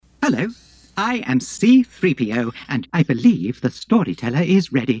Hello, I am C-3PO, and I believe the storyteller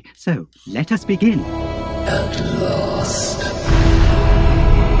is ready. So, let us begin. At last.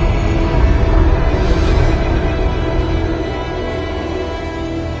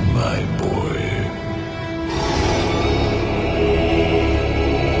 My boy.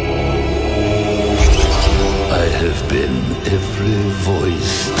 I have been every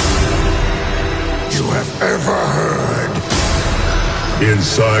voice you have ever heard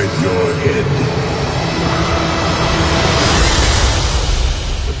inside your head.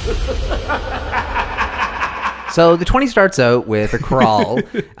 So the 20 starts out with a crawl.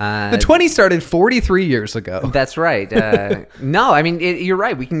 The 20 started 43 years ago. That's right. No, I mean, you're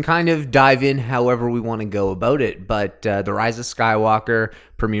right. We can kind of dive in however we want to go about it. But The Rise of Skywalker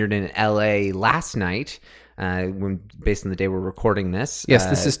premiered in LA last night, based on the day we're recording this. Yes,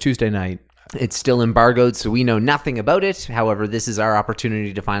 this is Tuesday night. It's still embargoed, so we know nothing about it. However, this is our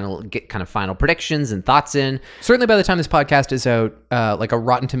opportunity to get kind of final predictions and thoughts in. Certainly by the time this podcast is out, like a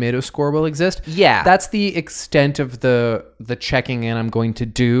Rotten Tomatoes score will exist. Yeah. That's the extent of the checking in I'm going to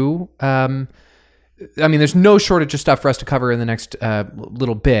do. I mean, there's no shortage of stuff for us to cover in the next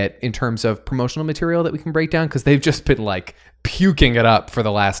little bit in terms of promotional material that we can break down, because they've just been like puking it up for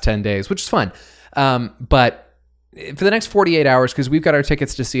the last 10 days, which is fun. But for the next 48 hours, because we've got our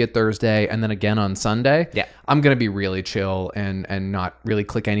tickets to see it Thursday and then again on Sunday, yeah, I'm going to be really chill and not really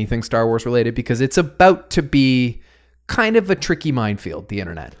click anything Star Wars related, because it's about to be kind of a tricky minefield, the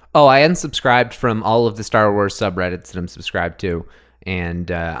internet. Oh, I unsubscribed from all of the Star Wars subreddits that I'm subscribed to, and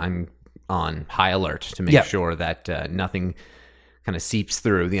I'm on high alert to make sure that nothing kind of seeps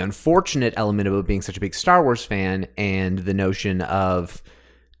through. The unfortunate element about being such a big Star Wars fan and the notion of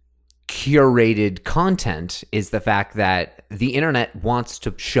curated content is the fact that the internet wants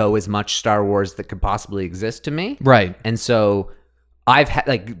to show as much Star Wars that could possibly exist to me. Right. And so I've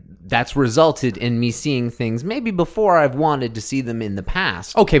had that's resulted in me seeing things maybe before I've wanted to see them in the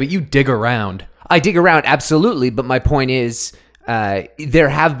past. Okay, but you dig around. I dig around, absolutely. But my point is, there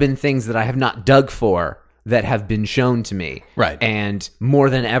have been things that I have not dug for that have been shown to me. Right. And more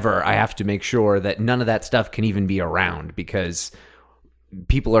than ever, I have to make sure that none of that stuff can even be around, because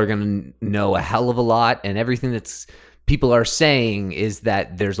people are going to know a hell of a lot, and everything that's people are saying is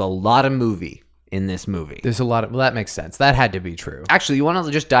that there's a lot of movie in this movie. There's a lot of, well, that makes sense. That had to be true. Actually, you want to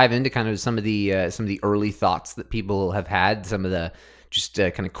just dive into kind of some of the early thoughts that people have had, some of the just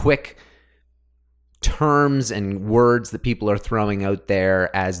kind of quick terms and words that people are throwing out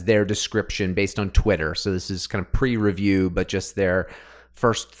there as their description based on Twitter. So this is kind of pre-review, but just their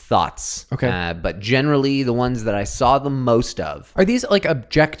first thoughts. Okay. But generally, the ones that I saw the most of. Are these like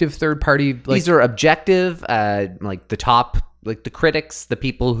objective third party? These are objective, like the top, like the critics, the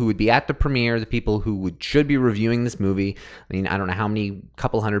people who would be at the premiere, the people who should be reviewing this movie. I mean, I don't know how many,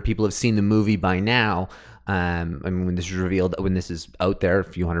 couple hundred people have seen the movie by now. I mean, when this is revealed, when this is out there, a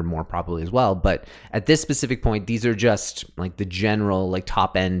few hundred more probably as well. But at this specific point, these are just like the general, like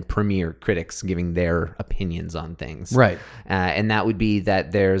top end premiere critics giving their opinions on things. Right. And that would be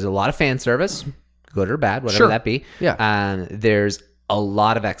that there's a lot of fan service, good or bad, whatever that be. Yeah. There's a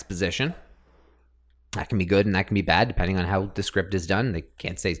lot of exposition. That can be good and that can be bad depending on how the script is done. They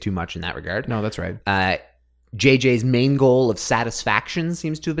can't say too much in that regard. No, that's right. JJ's main goal of satisfaction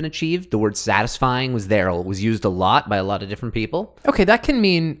seems to have been achieved. The word satisfying was there. It was used a lot by a lot of different people. Okay, that can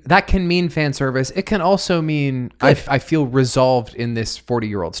mean fan service. It can also mean I feel resolved in this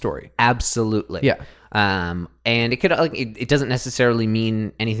 40-year-old story. Absolutely. Yeah. And it could it doesn't necessarily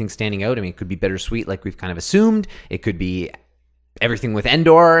mean anything standing out. I mean, it could be bittersweet, like we've kind of assumed. It could be everything with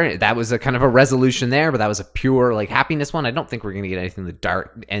Endor. That was a kind of a resolution there, but that was a pure like happiness one. I don't think we're going to get anything that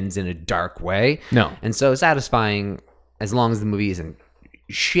ends in a dark way. No. And so satisfying, as long as the movie isn't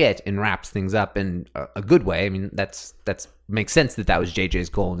shit and wraps things up in a good way. I mean, that's makes sense that was JJ's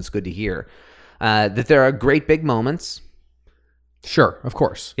goal, and it's good to hear that there are great big moments. Sure, of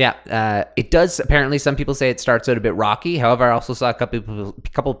course. Yeah, it does. Apparently, some people say it starts out a bit rocky. However, I also saw a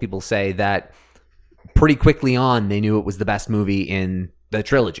couple people say that pretty quickly on, they knew it was the best movie in the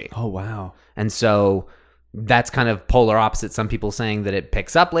trilogy. Oh, wow. And so that's kind of polar opposite. Some people saying that it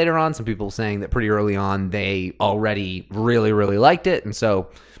picks up later on. Some people saying that pretty early on, they already really, really liked it. And so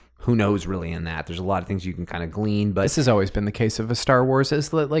who knows really in that? There's a lot of things you can kind of glean. But this has always been the case of a Star Wars, is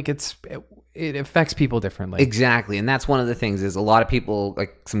that like it affects people differently. Exactly. And that's one of the things is a lot of people,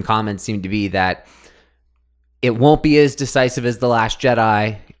 like some comments seem to be that it won't be as decisive as The Last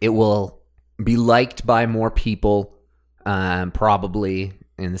Jedi. It will be liked by more people, probably,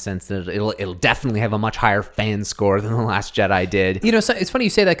 in the sense that it'll definitely have a much higher fan score than The Last Jedi did. You know, so it's funny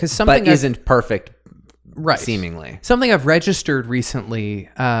you say that, because something but isn't perfect Right. Seemingly. Something I've registered recently,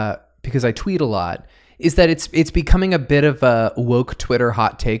 because I tweet a lot, is that it's becoming a bit of a woke Twitter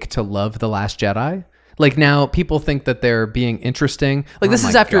hot take to love The Last Jedi. Like now people think that they're being interesting. Like this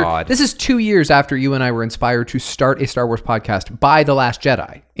is 2 years after you and I were inspired to start a Star Wars podcast by The Last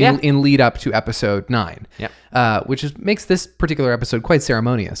Jedi in lead up to episode 9. Yep. Which makes this particular episode quite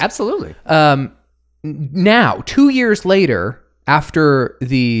ceremonious. Absolutely. Now, 2 years later, after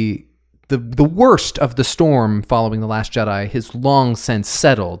the worst of the storm following The Last Jedi has long since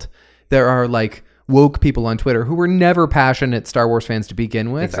settled, there are like woke people on Twitter who were never passionate Star Wars fans to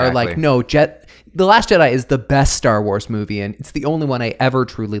begin with are like, no, The Last Jedi is the best Star Wars movie, and it's the only one I ever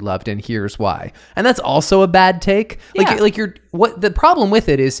truly loved, and here's why. And that's also a bad take. What the problem with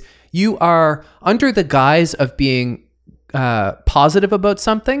it is you are, under the guise of being positive about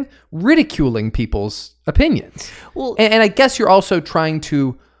something, ridiculing people's opinions. Well, and I guess you're also trying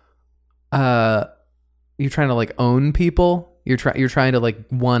to like own people. You're trying to like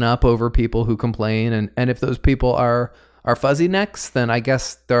one up over people who complain, and if those people are fuzzy necks, then I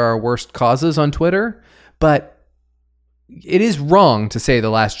guess there are worse causes on Twitter. But it is wrong to say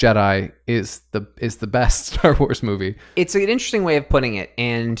The Last Jedi is the best Star Wars movie. It's an interesting way of putting it.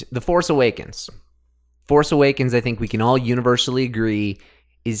 And The Force Awakens, I think we can all universally agree,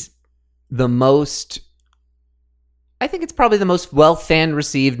 is the most. I think it's probably the most well fan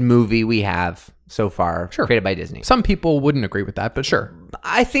received movie we have so far, created by Disney. Some people wouldn't agree with that, but sure.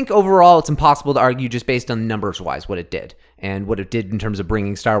 I think overall it's impossible to argue just based on numbers-wise what it did and what it did in terms of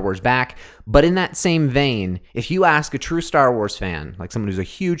bringing Star Wars back. But in that same vein, if you ask a true Star Wars fan, like someone who's a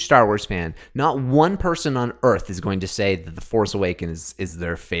huge Star Wars fan, not one person on Earth is going to say that The Force Awakens is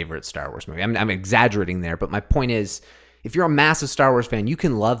their favorite Star Wars movie. I'm exaggerating there, but my point is, if you're a massive Star Wars fan, you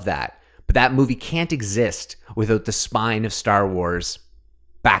can love that. But that movie can't exist without the spine of Star Wars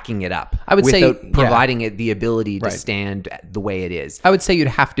backing it up. I would say providing it the ability to stand the way it is. I would say you'd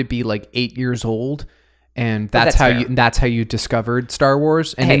have to be like 8 years old, and that's how you discovered Star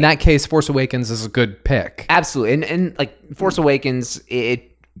Wars. And in that case, Force Awakens is a good pick. Absolutely, and like Force Awakens,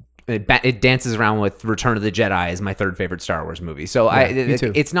 it dances around with Return of the Jedi as my third favorite Star Wars movie. So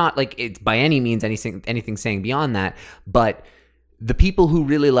it's not like it's by any means anything saying beyond that, but the people who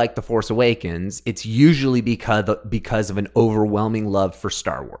really like The Force Awakens, it's usually because of an overwhelming love for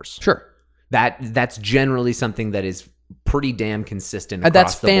Star Wars. Sure. That's generally something that is pretty damn consistent across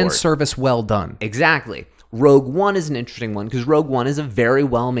that's the board. Fan service well done. Exactly. Rogue One is an interesting one because Rogue One is a very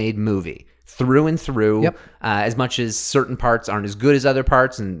well-made movie. Through and through, as much as certain parts aren't as good as other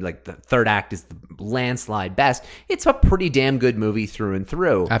parts, and like the third act is the landslide best, it's a pretty damn good movie through and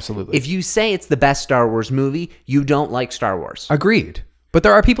through. Absolutely. If you say it's the best Star Wars movie, you don't like Star Wars. Agreed. But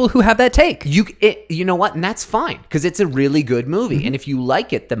there are people who have that take. You know what? And that's fine because it's a really good movie. Mm-hmm. And if you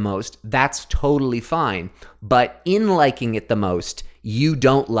like it the most, that's totally fine. But in liking it the most, you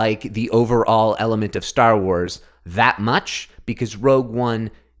don't like the overall element of Star Wars that much because Rogue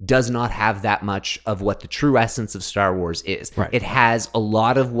One does not have that much of what the true essence of Star Wars is. Right. It has a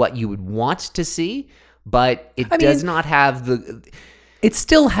lot of what you would want to see, but it does not have the... It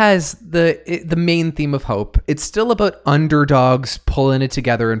still has the main theme of hope. It's still about underdogs pulling it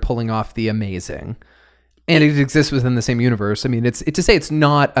together and pulling off the amazing. And it exists within the same universe. I mean, it's to say it's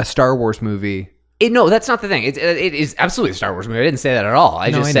not a Star Wars movie. No, that's not the thing. It is absolutely a Star Wars movie. I didn't say that at all.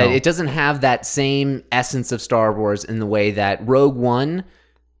 I just said it doesn't have that same essence of Star Wars in the way that Rogue One...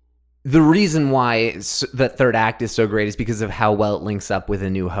 The reason why the third act is so great is because of how well it links up with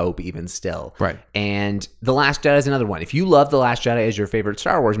A New Hope even still. Right. And The Last Jedi is another one. If you love The Last Jedi as your favorite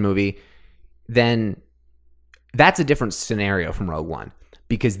Star Wars movie, then that's a different scenario from Rogue One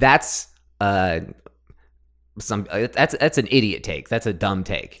because that's an idiot take. That's a dumb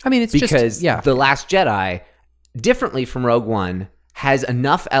take. I mean, it's because just The Last Jedi, differently from Rogue One, has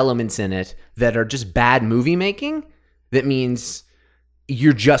enough elements in it that are just bad movie making. That means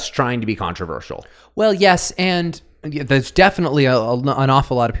you're just trying to be controversial. Well, yes, and there's definitely an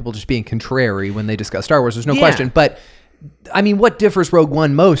awful lot of people just being contrary when they discuss Star Wars. There's no question. But, I mean, what differs Rogue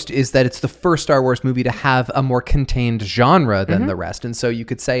One most is that it's the first Star Wars movie to have a more contained genre than the rest. And so you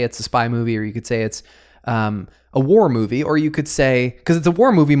could say it's a spy movie, or you could say it's a war movie, or you could say, because it's a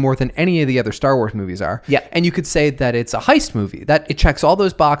war movie more than any of the other Star Wars movies are. Yeah. And you could say that it's a heist movie. That it checks all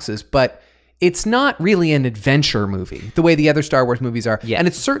those boxes, but it's not really an adventure movie the way the other Star Wars movies are. Yeah. And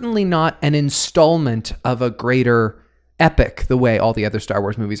it's certainly not an installment of a greater epic the way all the other Star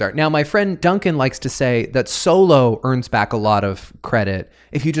Wars movies are. Now, my friend Duncan likes to say that Solo earns back a lot of credit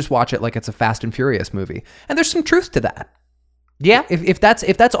if you just watch it like it's a Fast and Furious movie. And there's some truth to that. Yeah. If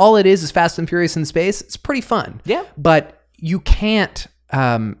that's all it is Fast and Furious in space, it's pretty fun. Yeah. But you can't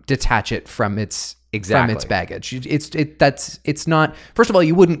detach it from its Exactly. from its baggage. It's not. First of all,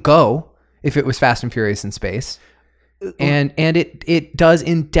 you wouldn't go if it was Fast and Furious in space, and it does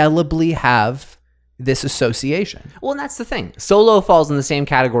indelibly have this association. Well, and that's the thing. Solo falls in the same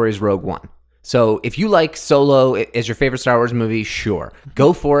category as Rogue One. So if you like Solo as your favorite Star Wars movie, sure,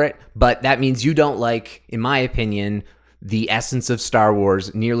 go for it. But that means you don't like, in my opinion, the essence of Star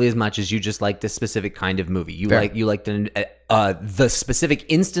Wars nearly as much as you just like this specific kind of movie. You like the specific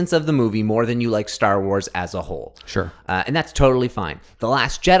instance of the movie more than you like Star Wars as a whole. Sure. And that's totally fine. The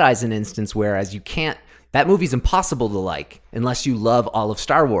Last Jedi is an instance whereas you can't. That movie's impossible to like unless you love all of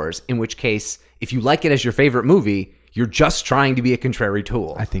Star Wars. In which case, if you like it as your favorite movie, you're just trying to be a contrary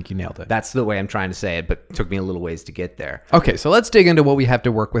tool. I think you nailed it. That's the way I'm trying to say it, but it took me a little ways to get there. Okay, so let's dig into what we have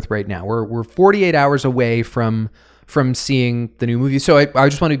to work with right now. We're 48 hours away from seeing the new movie. So I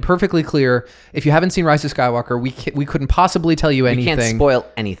just want to be perfectly clear. If you haven't seen Rise of Skywalker, we couldn't possibly tell you anything. We can't spoil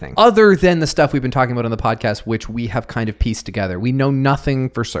anything. Other than the stuff we've been talking about on the podcast, which we have kind of pieced together. We know nothing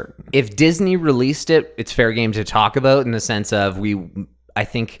for certain. If Disney released it, it's fair game to talk about in the sense of I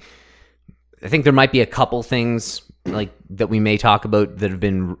think there might be a couple things like that we may talk about that have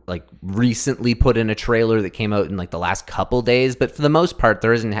been like recently put in a trailer that came out in like the last couple days, but for the most part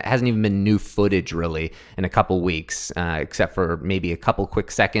there hasn't even been new footage really in a couple weeks, except for maybe a couple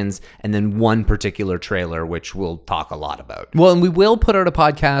quick seconds and then one particular trailer which we'll talk a lot about. Well, and we will put out a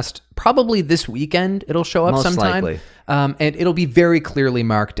podcast probably this weekend. It'll show up Most sometime. likely. And it'll be very clearly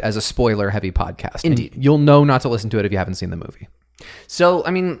marked as a spoiler heavy podcast. Indeed. And you'll know not to listen to it if you haven't seen the movie. So,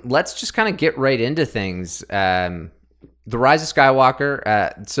 I mean, let's just kind of get right into things. The Rise of Skywalker.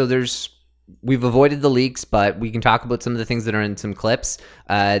 We've avoided the leaks, but we can talk about some of the things that are in some clips.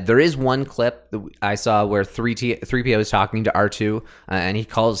 There is one clip that I saw where 3PO is talking to R2, and he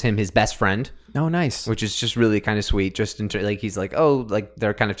calls him his best friend. Oh, nice. Which is just really kind of sweet. He's like, oh, like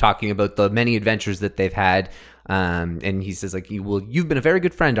they're kind of talking about the many adventures that they've had. And he says like, you've been a very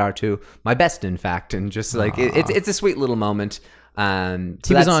good friend, R2, my best, in fact. And just like, it's a sweet little moment.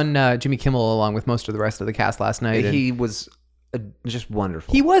 He was on Jimmy Kimmel along with most of the rest of the cast last night. He was just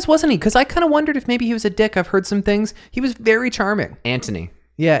wonderful. He wasn't he? Because I kind of wondered if maybe he was a dick. I've heard some things. He was very charming. Anthony.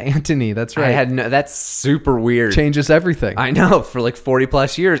 Yeah, Anthony. That's right. That's super weird. Changes everything. I know. For like 40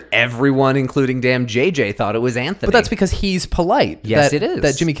 plus years, everyone, including damn JJ, thought it was Anthony. But that's because he's polite. Yes, it is.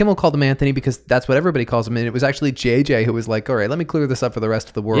 That Jimmy Kimmel called him Anthony because that's what everybody calls him. And it was actually JJ who was like, all right, let me clear this up for the rest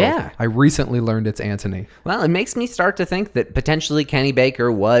of the world. Yeah. I recently learned it's Anthony. Well, it makes me start to think that potentially Kenny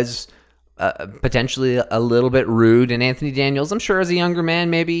Baker was potentially a little bit rude. And Anthony Daniels, I'm sure as a younger man,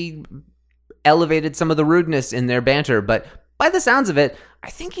 maybe elevated some of the rudeness in their banter. But by the sounds of it, I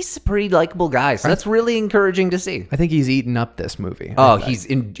think he's a pretty likable guy. So that's really encouraging to see. I think he's eaten up this movie. Oh,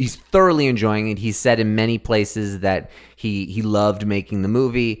 he's thoroughly enjoying it. He's said in many places that he loved making the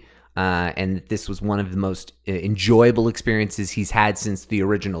movie, and this was one of the most enjoyable experiences he's had since the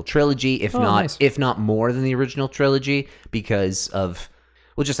original trilogy, if not more than the original trilogy, because of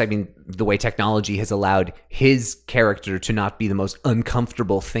the way technology has allowed his character to not be the most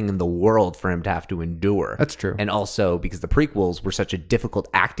uncomfortable thing in the world for him to have to endure. That's true. And also because the prequels were such a difficult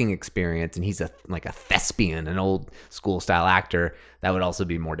acting experience, and he's a thespian, an old school style actor, that would also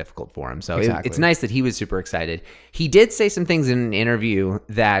be more difficult for him. So it's nice that he was super excited. He did say some things in an interview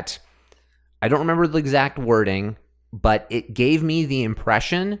that I don't remember the exact wording, but it gave me the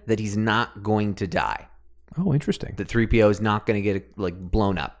impression that he's not going to die. Oh, interesting. That 3PO is not going to get like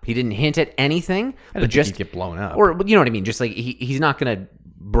blown up. He didn't hint at anything, but just get blown up, or you know what I mean. Just like he's not going to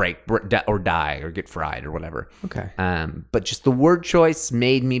break or die or get fried or whatever. Okay. But just the word choice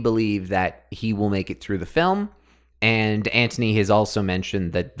made me believe that he will make it through the film. And Anthony has also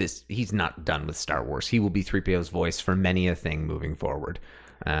mentioned that he's not done with Star Wars. He will be 3PO's voice for many a thing moving forward.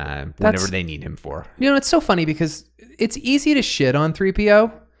 Whenever they need him for. You know, it's so funny because it's easy to shit on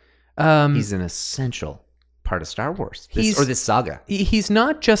 3PO. He's an essential part of Star Wars, this saga. He's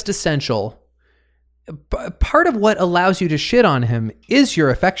not just essential. Part of what allows you to shit on him is your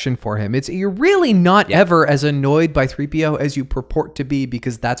affection for him. You're really not ever as annoyed by 3PO as you purport to be,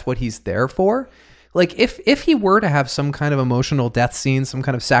 because that's what he's there for. Like if he were to have some kind of emotional death scene, some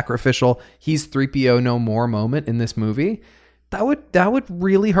kind of sacrificial he's 3PO no more moment in this movie, that would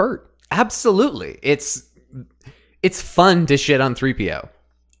really hurt. Absolutely. It's fun to shit on 3PO.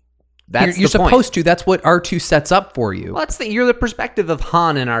 You're supposed to. That's what R2 sets up for you. Well, you're the perspective of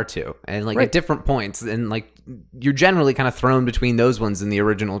Han and R2, and like at different points, and like you're generally kind of thrown between those ones in the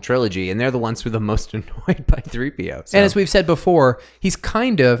original trilogy, and they're the ones who are the most annoyed by 3PO. So. And as we've said before, he's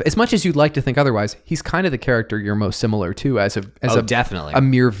kind of, as much as you'd like to think otherwise, he's kind of the character you're most similar to definitely a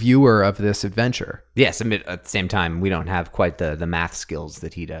mere viewer of this adventure. Yes, at the same time, we don't have quite the math skills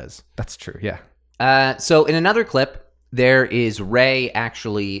that he does. That's true. Yeah. So in another clip, there is Rey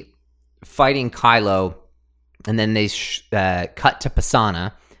actually fighting Kylo, and then they cut to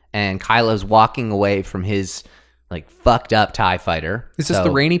Pisana, and Kylo's walking away from his like fucked up TIE fighter. Is this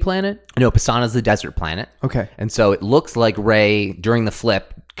the rainy planet? No, Pisana's the desert planet. Okay. And so it looks like Rey, during the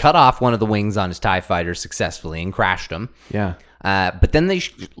flip, cut off one of the wings on his TIE fighter successfully and crashed him. Yeah. But then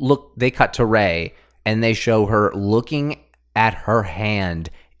they cut to Rey, and they show her looking at her hand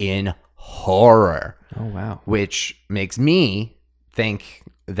in horror. Oh, wow. Which makes me think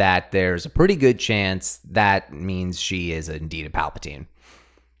that there's a pretty good chance that means she is indeed a Palpatine.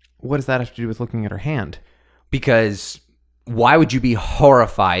 What does that have to do with looking at her hand? Because why would you be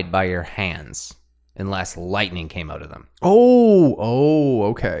horrified by your hands unless lightning came out of them? Oh,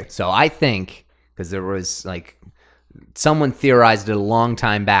 okay. So I think, because there was like, someone theorized it a long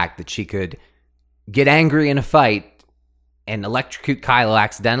time back that she could get angry in a fight and electrocute Kylo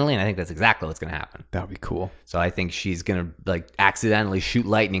accidentally, and I think that's exactly what's going to happen. That would be cool. So I think she's going to like accidentally shoot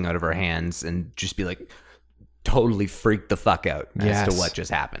lightning out of her hands and just be like totally freaked the fuck out as to what just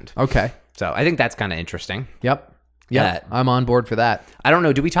happened. Okay. So I think that's kind of interesting. Yep. I'm on board for that. I don't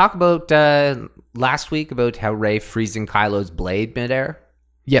know. Did we talk about last week about how Rey freezing Kylo's blade midair?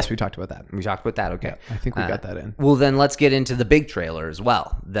 Yes, we talked about that. We talked about that. Okay. I think we got that in. Well, then let's get into the big trailer as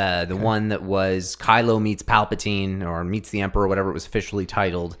well. The one that was Kylo meets Palpatine or meets the Emperor, whatever it was officially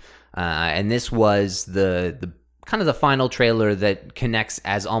titled. And this was the kind of the final trailer that connects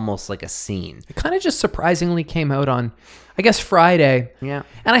as almost like a scene. It kind of just surprisingly came out on, I guess, Friday. Yeah.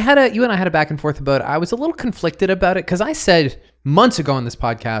 And you and I had a back and forth about it. I was a little conflicted about it because I said months ago on this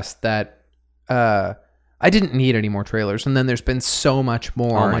podcast that I didn't need any more trailers. And then there's been so much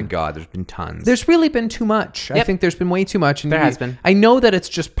more. Oh my God, there's been tons. There's really been too much. Yep. I think there's been way too much. And there has been. I know that it's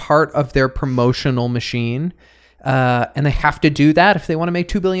just part of their promotional machine. And they have to do that if they want to make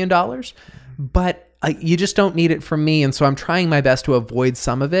 $2 billion. But you just don't need it from me. And so I'm trying my best to avoid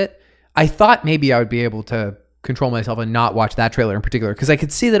some of it. I thought maybe I would be able to control myself and not watch that trailer in particular because I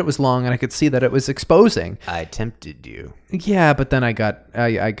could see that it was long and I could see that it was exposing. I tempted you. Yeah, but then I got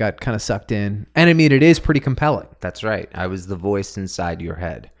kind of sucked in. And I mean, it is pretty compelling. That's right. I was the voice inside your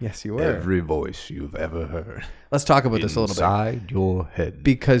head. Yes, you were. Every voice you've ever heard. Let's talk about this a little bit. Inside your head.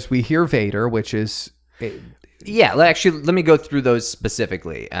 Because we hear Vader, which is... Yeah, actually, let me go through those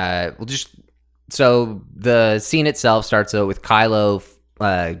specifically. So the scene itself starts out with Kylo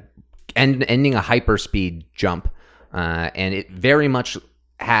ending a hyperspeed jump, and it very much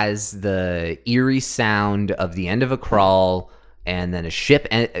has the eerie sound of the end of a crawl and then a ship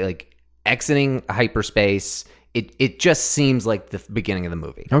like exiting hyperspace. It just seems like the beginning of the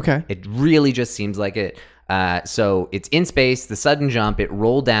movie. Okay. It really just seems like it. So it's in space, the sudden jump, it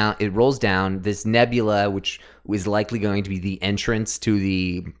rolls down this nebula, which is likely going to be the entrance to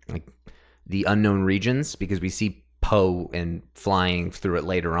the unknown regions, because we see Poe and flying through it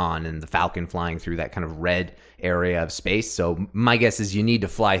later on, and the Falcon flying through that kind of red area of space. So my guess is you need to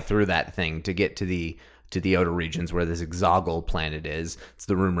fly through that thing to get to the outer regions where this Exogol planet is. It's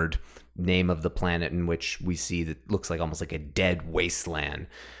the rumored name of the planet, in which we see that looks like almost like a dead wasteland.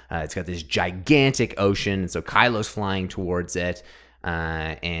 It's got this gigantic ocean, and so Kylo's flying towards it,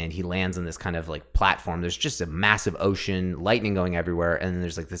 and he lands on this kind of like platform. There's just a massive ocean, lightning going everywhere, and then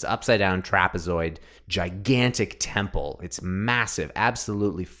there's like this upside down trapezoid, gigantic temple. It's massive,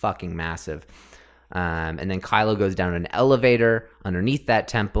 absolutely fucking massive. And then Kylo goes down an elevator underneath that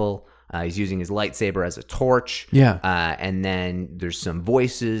temple. He's using his lightsaber as a torch. Yeah. And then there's some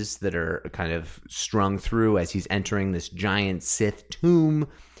voices that are kind of strung through as he's entering this giant Sith tomb.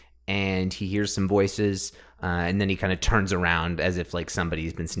 And he hears some voices, and then he kind of turns around as if like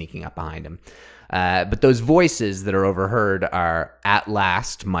somebody's been sneaking up behind him. But those voices that are overheard are, "At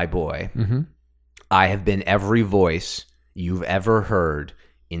last, my boy, I have been every voice you've ever heard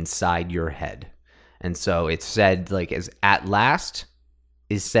inside your head." And so it's said like as "at last"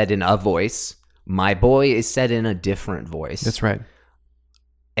 is said in a voice, "my boy" is said in a different voice. That's right.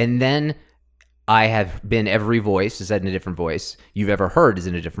 And then "I have been every voice" is said in a different voice. "You've ever heard" is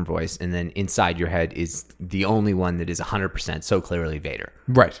in a different voice. And then "inside your head" is the only one that is 100% so clearly Vader.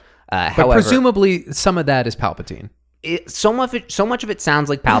 Right. But However, presumably some of that is Palpatine. so much of it sounds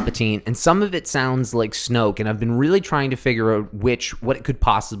like Palpatine, and some of it sounds like Snoke. And I've been really trying to figure out what it could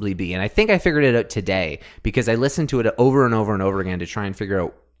possibly be. And I think I figured it out today because I listened to it over and over and over again to try and figure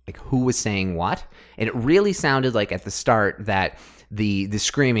out like who was saying what. And it really sounded like at the start that the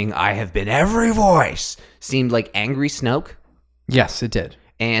screaming "I have been every voice" seemed like angry Snoke. Yes, it did.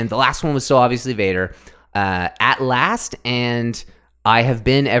 And the last one was so obviously Vader. "At last" and "I have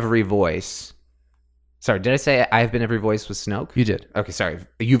been every voice" Sorry, did I say I have been every voice with Snoke? You did. Okay, sorry.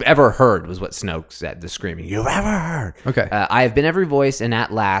 You've ever heard was what Snoke said, the screaming. You've ever heard. Okay. I have been every voice, and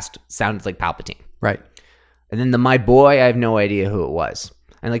at last sounded like Palpatine. Right. And then the my boy, I have no idea who it was.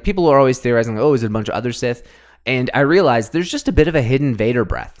 And like people are always theorizing, oh, is it a bunch of other Sith? And I realized there's just a bit of a hidden Vader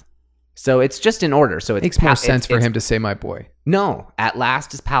breath. So it's just in order. So it makes more sense for him to say my boy. No, at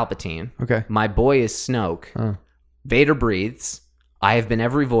last is Palpatine. Okay. My boy is Snoke. Vader breathes. I have been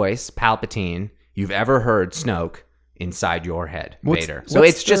every voice, Palpatine, you've ever heard, Snoke, inside your head, Vader. So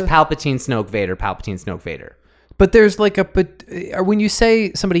it's just Palpatine, Snoke, Vader, Palpatine, Snoke, Vader. But there's like when you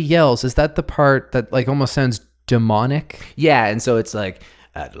say somebody yells, is that the part that like almost sounds demonic? Yeah, and so it's like,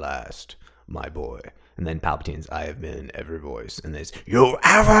 at last, my boy. And then Palpatine's, I have been every voice. And there's, you've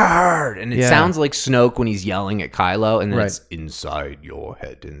ever heard. And it sounds like Snoke when he's yelling at Kylo. And then it's inside your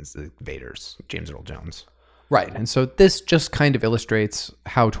head. And it's Vader's, James Earl Jones. Right. And so this just kind of illustrates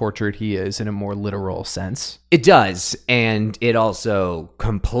how tortured he is in a more literal sense. It does. And it also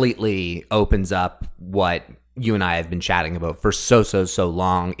completely opens up what you and I have been chatting about for so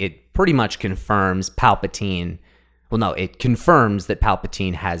long. It pretty much confirms Palpatine. Well, no, it confirms that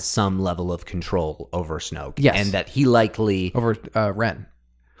Palpatine has some level of control over Snoke. Yes. And that he likely... Over Ren.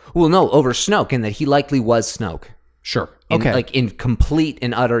 Well, no, over Snoke, and that he likely was Snoke. Sure. Okay. Like in complete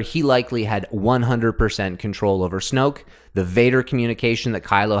and utter, he likely had 100% control over Snoke. The Vader communication that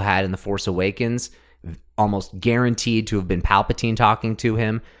Kylo had in The Force Awakens, almost guaranteed to have been Palpatine talking to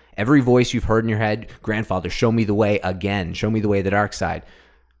him. Every voice you've heard in your head, grandfather, show me the way again. Show me the way, the dark side.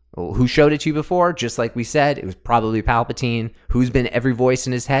 Well, who showed it to you before? Just like we said, it was probably Palpatine. Who's been every voice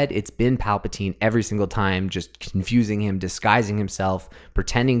in his head? It's been Palpatine every single time, just confusing him, disguising himself,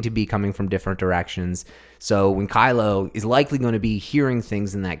 pretending to be coming from different directions. So when Kylo is likely going to be hearing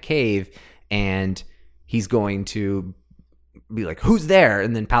things in that cave, and he's going to be like, who's there?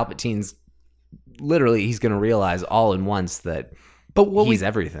 And then Palpatine's literally, he's going to realize all in once that he's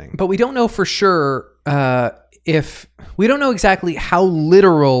everything. But we don't know for sure if we don't know exactly how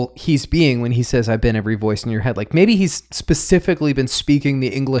literal he's being when he says, I've been every voice in your head. Like maybe he's specifically been speaking the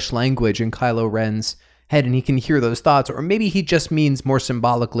English language in Kylo Ren's head and he can hear those thoughts. Or maybe he just means more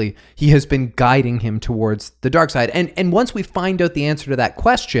symbolically, he has been guiding him towards the dark side. And once we find out the answer to that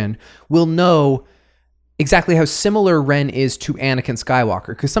question, we'll know exactly how similar Ren is to Anakin Skywalker.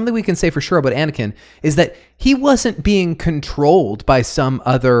 Because something we can say for sure about Anakin is that he wasn't being controlled by some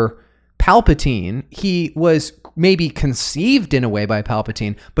other Palpatine. He was maybe conceived in a way by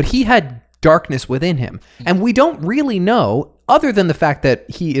Palpatine, but he had darkness within him. And we don't really know, other than the fact that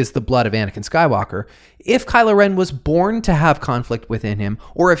he is the blood of Anakin Skywalker, if Kylo Ren was born to have conflict within him,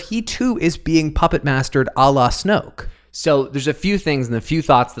 or if he too is being puppet mastered a la Snoke. So there's a few things and a few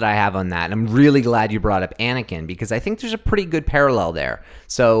thoughts that I have on that. And I'm really glad you brought up Anakin, because I think there's a pretty good parallel there.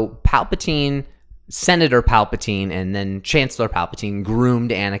 So Palpatine, Senator Palpatine, and then Chancellor Palpatine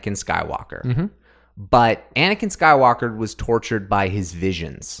groomed Anakin Skywalker. Mm-hmm. But Anakin Skywalker was tortured by his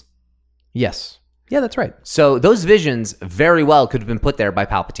visions. Yes. Yeah, that's right. So those visions very well could have been put there by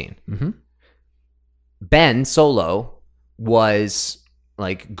Palpatine. Mm-hmm. Ben Solo was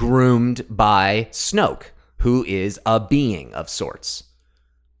like groomed by Snoke, who is a being of sorts.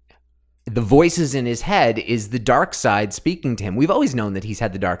 The voices in his head is the dark side speaking to him. We've always known that he's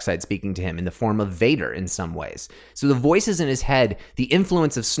had the dark side speaking to him in the form of Vader in some ways. So the voices in his head, the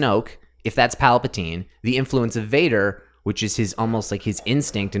influence of Snoke, if that's Palpatine, the influence of Vader, which is his almost like his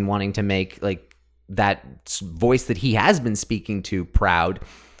instinct in wanting to make like that voice that he has been speaking to proud,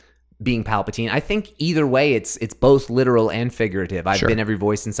 being Palpatine. I think either way, it's both literal and figurative. I've been every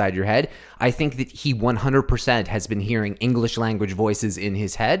voice inside your head. I think that he 100% has been hearing English language voices in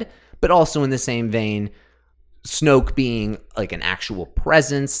his head, but also in the same vein, Snoke being like an actual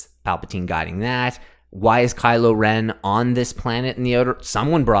presence, Palpatine guiding that. Why is Kylo Ren on this planet in the outer?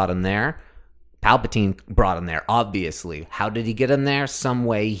 Someone brought him there. Palpatine brought him there, obviously. How did he get him there? Some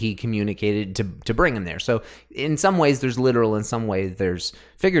way he communicated to bring him there. So in some ways there's literal, in some ways there's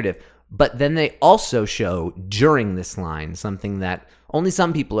figurative. But then they also show during this line something that only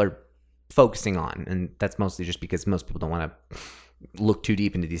some people are focusing on. And that's mostly just because most people don't want to look too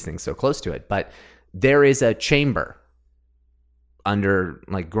deep into these things so close to it. But there is a chamber under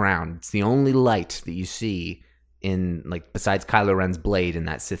like ground. It's the only light that you see in like besides Kylo Ren's blade in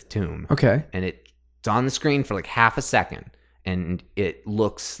that Sith tomb. Okay. And it's on the screen for like half a second. And it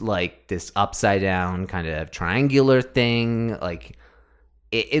looks like this upside down kind of triangular thing. Like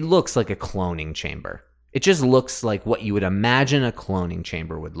it looks like a cloning chamber. It just looks like what you would imagine a cloning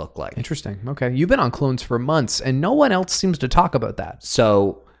chamber would look like. Interesting. Okay. You've been on clones for months and no one else seems to talk about that.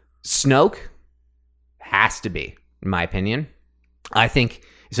 So Snoke has to be, in my opinion. I think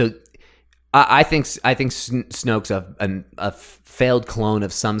so. I think Snoke's a failed clone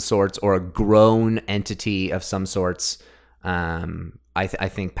of some sorts or a grown entity of some sorts. I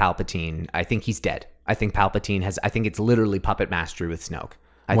think Palpatine. I think he's dead. I think Palpatine has. I think it's literally puppet mastery with Snoke.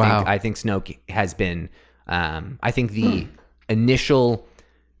 I think Snoke has been. I think the initial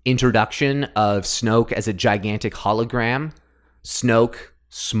introduction of Snoke as a gigantic hologram, Snoke,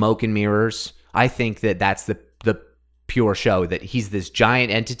 smoke and mirrors. I think that's the pure show that he's this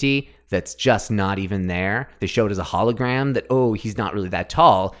giant entity that's just not even there. They show it as a hologram that, oh, he's not really that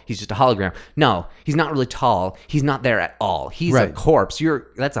tall. He's just a hologram. No, he's not really tall. He's not there at all. He's a corpse.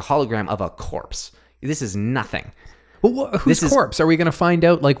 That's a hologram of a corpse. This is nothing. Well, whose corpse? Are we going to find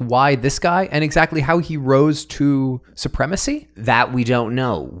out like why this guy and exactly how he rose to supremacy? That we don't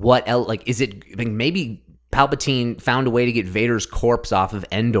know. What else? Like, is it maybe Palpatine found a way to get Vader's corpse off of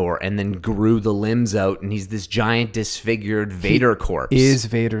Endor and then grew the limbs out, and he's this giant disfigured Vader corpse. Is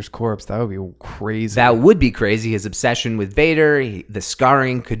Vader's corpse? That would be crazy. That would be crazy. His obsession with Vader, the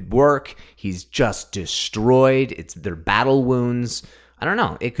scarring could work. He's just destroyed. It's their battle wounds. I don't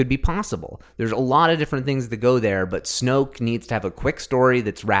know. It could be possible. There's a lot of different things that go there, but Snoke needs to have a quick story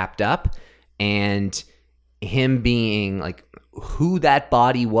that's wrapped up, and him being like who that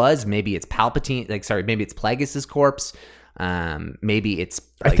body was. Maybe it's Palpatine. Maybe it's Plagueis' corpse. Maybe it's.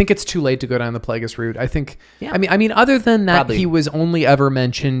 I think it's too late to go down the Plagueis route. I think. Yeah. I mean, other than that, he was only ever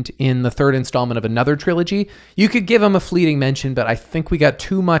mentioned in the third installment of another trilogy. You could give him a fleeting mention, but I think we got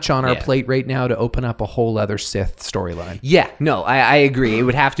too much on our plate right now to open up a whole other Sith storyline. Yeah, no, I agree. It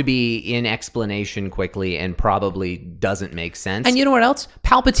would have to be in explanation quickly, and probably doesn't make sense. And you know what else?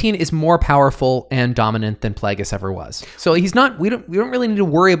 Palpatine is more powerful and dominant than Plagueis ever was. So he's not. We don't really need to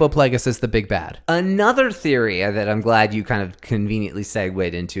worry about Plagueis as the big bad. Another theory that I'm glad you kind of conveniently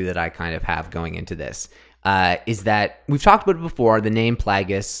segued into that I kind of have going into this is that we've talked about it before, the name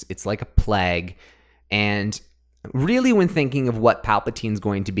Plagueis. It's like a plague. And really when thinking of what Palpatine's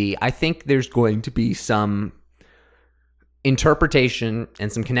going to be, I think there's going to be some interpretation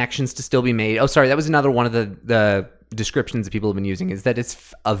and some connections to still be made. Oh, sorry, that was another one of the descriptions that people have been using, is that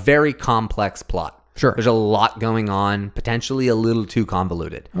it's a very complex plot. Sure. There's a lot going on, potentially a little too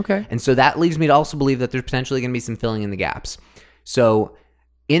convoluted. Okay. And so that leads me to also believe that there's potentially going to be some filling in the gaps. So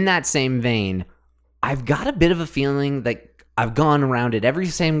in that same vein, I've got a bit of a feeling that I've gone around it every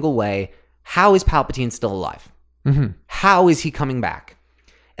single way. How is Palpatine still alive? Mm-hmm. How is he coming back?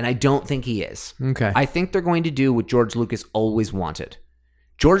 And I don't think he is. Okay. I think they're going to do what George Lucas always wanted.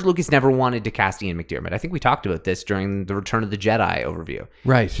 George Lucas never wanted to cast Ian McDiarmid. I think we talked about this during the Return of the Jedi overview.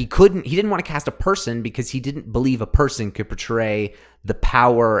 Right. He didn't want to cast a person because he didn't believe a person could portray the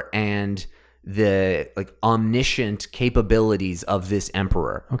power and the omniscient capabilities of this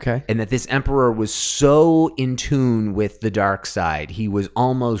emperor. Okay. And that this emperor was so in tune with the dark side, he was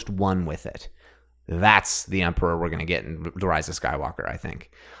almost one with it. That's the emperor we're going to get in The Rise of Skywalker, I think.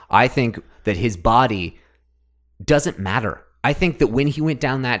 I think that his body doesn't matter. I think that when he went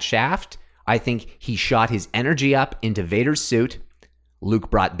down that shaft, I think he shot his energy up into Vader's suit. Luke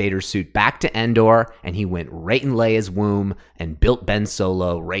brought Vader's suit back to Endor, and he went right in Leia's womb and built Ben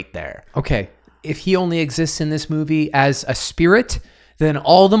Solo right there. Okay. If he only exists in this movie as a spirit, then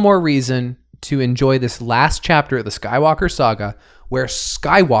all the more reason to enjoy this last chapter of the Skywalker saga, where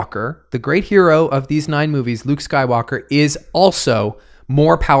Skywalker, the great hero of these 9 movies, Luke Skywalker, is also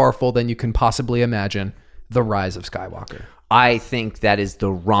more powerful than you can possibly imagine. The Rise of Skywalker. I think that is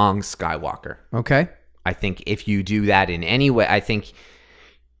the wrong Skywalker. Okay. I think if you do that in any way, I think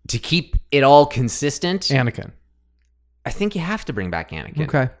to keep it all consistent, Anakin. I think you have to bring back Anakin.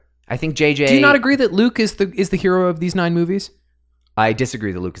 Okay. I think JJ. Do you not agree that Luke is the hero of these 9 movies? I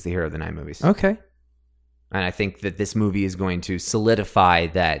disagree that Luke is the hero of the 9 movies. Okay. And I think that this movie is going to solidify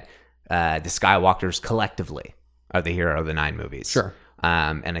that the Skywalkers collectively are the hero of the 9 movies. Sure.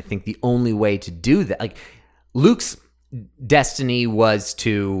 And I think the only way to do that, Luke's destiny was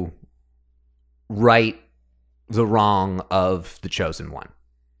to right the wrong of the Chosen One.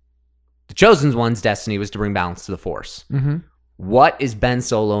 The Chosen One's destiny was to bring balance to the Force. Mm-hmm. What is Ben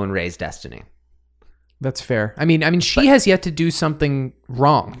Solo and Rey's destiny? That's fair. I mean, she has yet to do something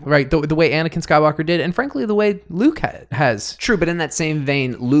wrong, right? The way Anakin Skywalker did, and frankly, the way Luke has. True, but in that same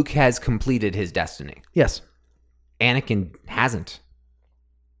vein, Luke has completed his destiny. Yes. Anakin hasn't.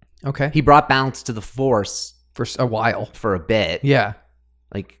 Okay. He brought balance to the Force For a while. for a bit. Yeah.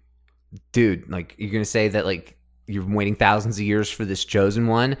 Dude, you're going to say that, you've been waiting thousands of years for this Chosen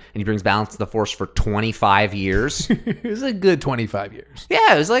One, and he brings balance to the Force for 25 years? It was a good 25 years.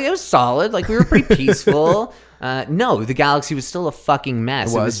 Yeah, it was solid. We were pretty peaceful. No, the galaxy was still a fucking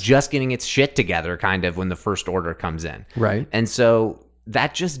mess. It was just getting its shit together, kind of, when the First Order comes in. Right. And so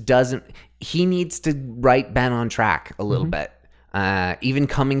that just doesn't... he needs to right Ben on track a little bit. Even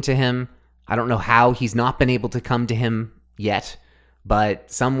coming to him, I don't know how he's not been able to come to him yet,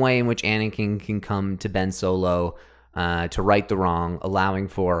 but some way in which Anakin can come to Ben Solo to right the wrong, allowing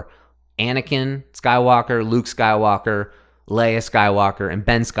for Anakin Skywalker, Luke Skywalker, Leia Skywalker, and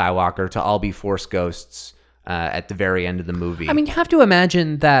Ben Skywalker to all be Force ghosts at the very end of the movie. I mean, you have to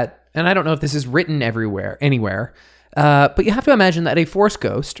imagine that, and I don't know if this is written anywhere, but you have to imagine that a Force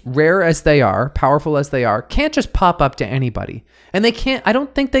ghost, rare as they are, powerful as they are, can't just pop up to anybody. And I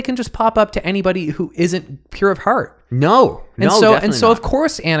don't think they can just pop up to anybody who isn't pure of heart. No, And so not. of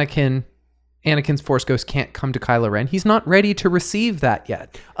course Anakin's Force ghost can't come to Kylo Ren. He's not ready to receive that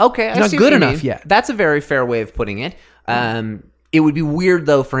yet. Okay, He's not good enough yet. That's a very fair way of putting it. It would be weird,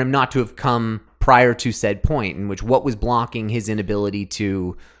 though, for him not to have come prior to said point, in which what was blocking his inability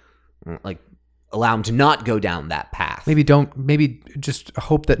to, allow him to not go down that path. Maybe just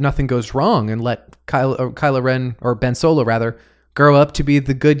hope that nothing goes wrong and let Kylo Ren, or Ben Solo rather, grow up to be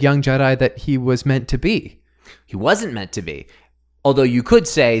the good young Jedi that he was meant to be. He wasn't meant to be. Although you could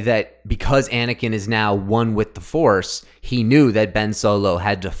say that because Anakin is now one with the Force, he knew that Ben Solo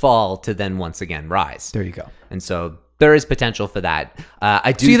had to fall to then once again rise. There you go. And so there is potential for that.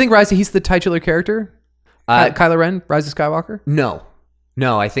 Do you think he's the titular character? Kylo Ren, Rise of Skywalker?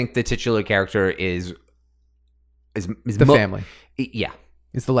 No, I think the titular character is the family. Yeah.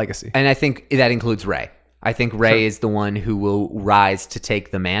 It's the legacy. And I think that includes Rey. I think Rey is the one who will rise to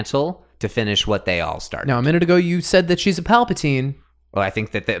take the mantle to finish what they all started. Now, a minute ago, you said that she's a Palpatine. Well, I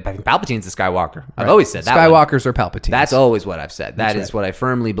think Palpatine's a Skywalker. I've always said that. Skywalkers are Palpatines. That's always what I've said. That That's is what I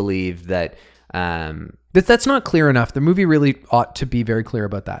firmly believe that... That's not clear enough. The movie really ought to be very clear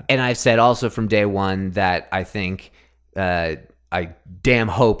about that. And I've said also from day one that I think, I damn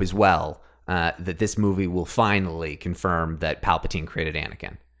hope as well, that this movie will finally confirm that Palpatine created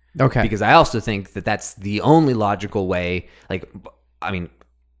Anakin. Okay. Because I also think that that's the only logical way.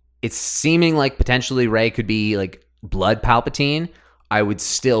 It's seeming like potentially Rey could be blood Palpatine. I would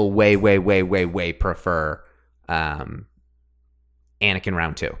still way prefer Anakin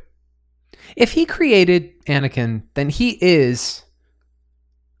round 2. If he created Anakin, then he is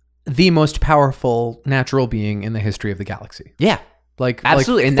the most powerful natural being in the history of the galaxy. Yeah.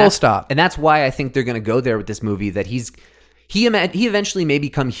 Absolutely. And full stop. And that's why I think they're going to go there with this movie, that he eventually may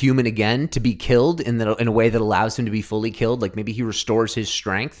become human again to be killed in a way that allows him to be fully killed. Maybe he restores his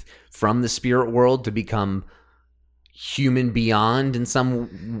strength from the spirit world to become human beyond in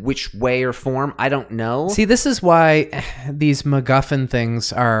some which way or form. I don't know. See, this is why these MacGuffin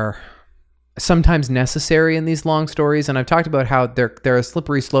things are sometimes necessary in these long stories, and I've talked about how they're a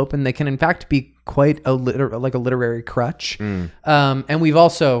slippery slope, and they can in fact be quite a literary crutch. And we've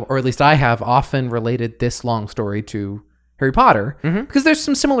also, or at least I have, often related this long story to Harry Potter because there's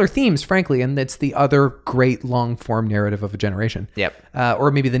some similar themes, frankly, and it's the other great long form narrative of a generation. Yep.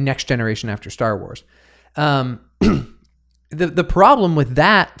 Or maybe the next generation after Star Wars. The problem with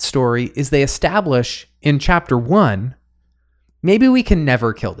that story is they establish in chapter 1, maybe we can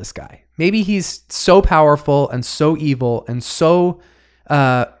never kill this guy. Maybe he's so powerful and so evil and so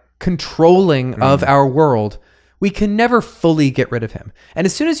controlling of our world, we can never fully get rid of him. And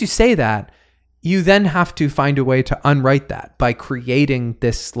as soon as you say that, you then have to find a way to unwrite that by creating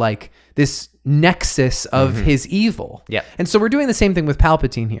this nexus of his evil. Yep. And so we're doing the same thing with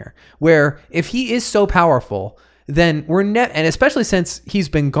Palpatine here, where if he is so powerful, then and especially since he's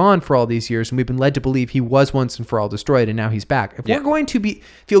been gone for all these years and we've been led to believe he was once and for all destroyed and now he's back. If we're going to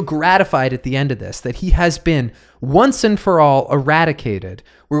feel gratified at the end of this, that he has been once and for all eradicated,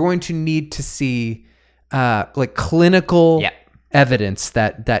 we're going to need to see clinical evidence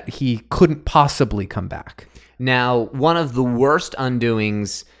that he couldn't possibly come back. Now, one of the worst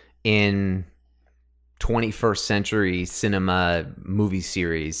undoings in 21st century cinema movie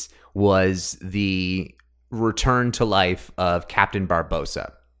series was the return to life of Captain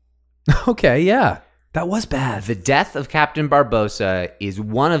Barbossa. Okay, yeah. That was bad. The death of Captain Barbossa is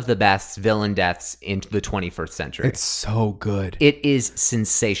one of the best villain deaths in the 21st century. It's so good. It is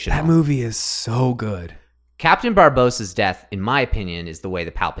sensational. That movie is so good. Captain Barbossa's death, in my opinion, is the way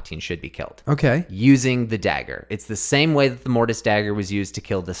the Palpatine should be killed. Okay. Using the dagger. It's the same way that the Mortis dagger was used to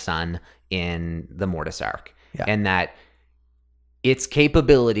kill the sun in the Mortis arc. Yeah. And that its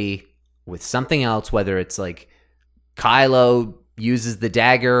capability with something else, whether it's Kylo uses the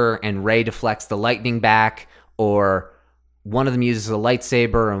dagger and Rey deflects the lightning back, or one of them uses a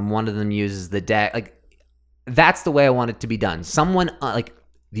lightsaber and one of them uses the dagger. That's the way I want it to be done. Someone,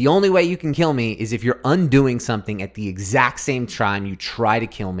 the only way you can kill me is if you're undoing something at the exact same time you try to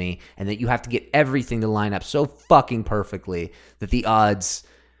kill me, and that you have to get everything to line up so fucking perfectly that the odds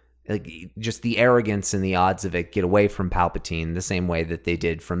like just the arrogance and the odds of it get away from Palpatine the same way that they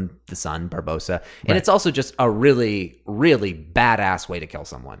did from the son, Barbossa. And it's also just a really, really badass way to kill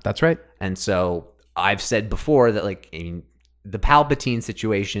someone. That's right. And so I've said before that, like, I mean, the Palpatine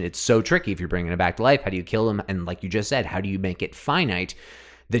situation, it's so tricky if you're bringing it back to life. How do you kill him? And like you just said, how do you make it finite?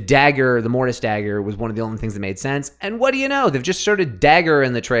 The dagger, the Mortis dagger, was one of the only things that made sense. And what do you know? They've just started dagger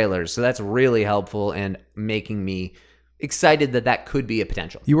in the trailers. So that's really helpful and making me excited that could be a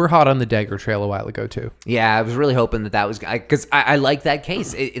potential. You were hot on the dagger trail a while ago, too. Yeah, I was really hoping that was... Because I like that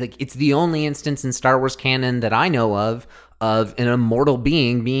case. It's the only instance in Star Wars canon that I know of an immortal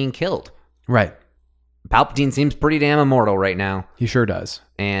being killed. Right. Palpatine seems pretty damn immortal right now. He sure does.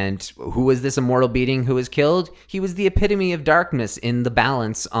 And who was this immortal being who was killed? He was the epitome of darkness in the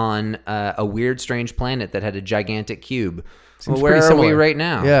balance on a weird, strange planet that had a gigantic cube. Seems where pretty are similar. we right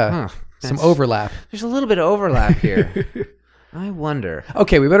now? Yeah. Some overlap. There's a little bit of overlap here. I wonder.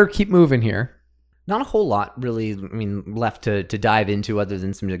 Okay, we better keep moving here. Not a whole lot, really, I mean, left to dive into other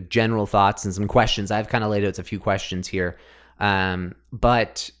than some like, general thoughts and some questions. I've kind of laid out a few questions here.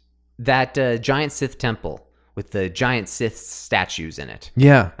 But that giant Sith temple with the giant Sith statues in it.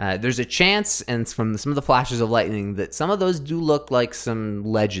 Yeah. There's a chance, and from some of the flashes of lightning, that some of those do look like some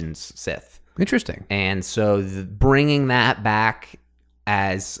Legends Sith. Interesting. And so bringing that back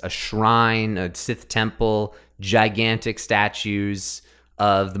as a shrine, a Sith temple, gigantic statues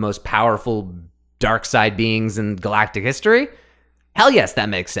of the most powerful dark side beings in galactic history, hell yes, that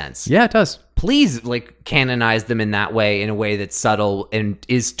makes sense. Yeah, it does. Please, like, canonize them in that way, in a way that's subtle and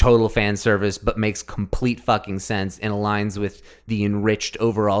is total fan service, but makes complete fucking sense and aligns with the enriched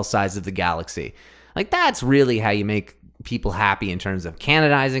overall size of the galaxy. Like, that's really how you make people happy in terms of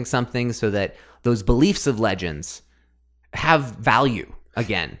canonizing something so that those beliefs of Legends have value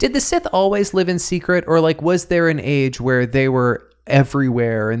again. Did the Sith always live in secret, or like was there an age where they were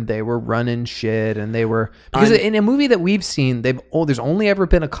everywhere and they were running shit and they were, because in a movie that we've seen, there's only ever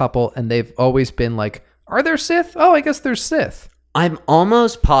been a couple and they've always been like, are there Sith? Oh, I guess there's Sith. I'm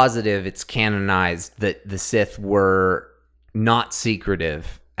almost positive it's canonized that the Sith were not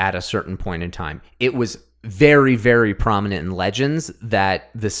secretive at a certain point in time. It was very, very prominent in Legends that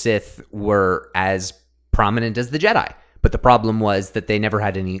the Sith were as prominent as the Jedi. But the problem was that they never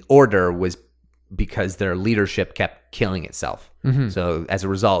had any order, was because their leadership kept killing itself. Mm-hmm. So as a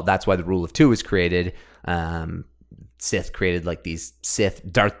result, that's why the Rule of Two was created. Sith created like these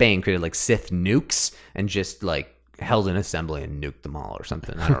Darth Bane created like Sith nukes and just like held an assembly and nuked them all or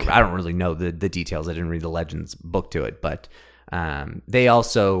something. I don't really know the details. I didn't read the Legends book to it, but they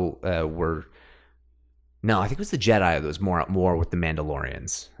also were... No, I think it was the Jedi that was more with the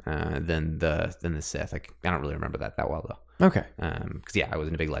Mandalorians than the Sith. I don't really remember that well, though. Okay. Because, yeah, I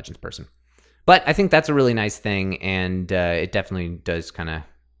wasn't a big Legends person. But I think that's a really nice thing, and it definitely does kind of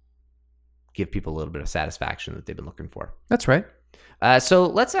give people a little bit of satisfaction that they've been looking for. That's right. So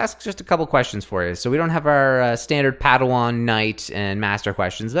let's ask just a couple questions for you. So we don't have our standard Padawan, Knight, and Master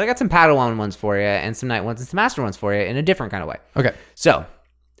questions, but I got some Padawan ones for you, and some Knight ones, and some Master ones for you in a different kind of way. Okay. So...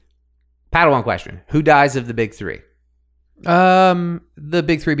 Padawan question. Who dies of the big three? The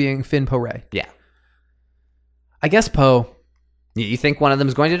big three being Finn, Poe, Rey. Yeah. I guess Poe. You think one of them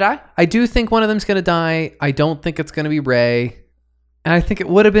is going to die? I do think one of them's going to die. I don't think it's going to be Rey. And I think it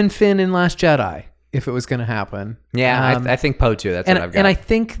would have been Finn in Last Jedi if it was going to happen. Yeah, I think Poe too. That's what I've got. And I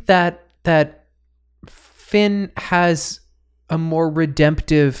think that Finn has a more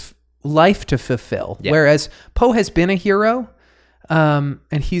redemptive life to fulfill. Yeah. Whereas Poe has been a hero.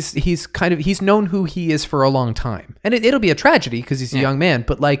 And he's known who he is for a long time, and it'll be a tragedy because he's a young man.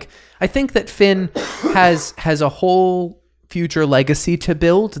 But like, I think that Finn has a whole future legacy to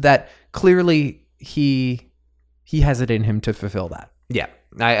build that clearly he has it in him to fulfill that. Yeah,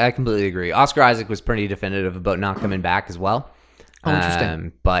 I completely agree. Oscar Isaac was pretty definitive about not coming back as well. Oh,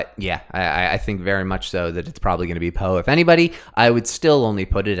 interesting. But yeah, I think very much so that it's probably going to be Poe. If anybody, I would still only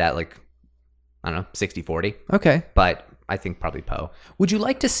put it at like, I don't know, 60-40. Okay. But I think probably Poe. Would you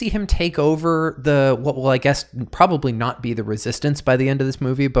like to see him take over what will, I guess, probably not be the Resistance by the end of this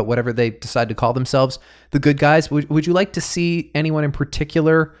movie, but whatever they decide to call themselves, the good guys? Would you like to see anyone in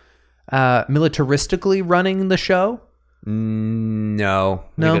particular militaristically running the show? No.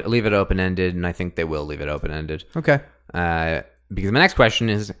 Leave it open-ended, and I think they will leave it open-ended. Okay. Because my next question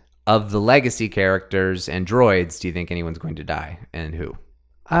is, of the legacy characters and droids, do you think anyone's going to die, and who?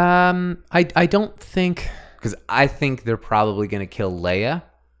 I don't think... Because I think they're probably going to kill Leia.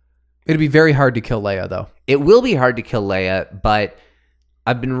 It'd be very hard to kill Leia, though. It will be hard to kill Leia, but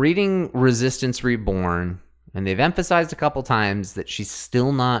I've been reading Resistance Reborn, and they've emphasized a couple times that she's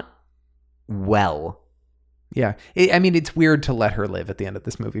still not well. Yeah. I mean, it's weird to let her live at the end of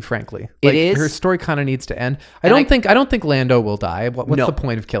this movie, frankly. It is. Her story kind of needs to end. I don't think Lando will die. What's No. the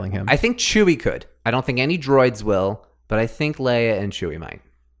point of killing him? I think Chewie could. I don't think any droids will, but I think Leia and Chewie might.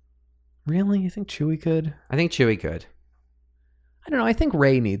 Really? You think Chewie could? I think Chewie could. I don't know. I think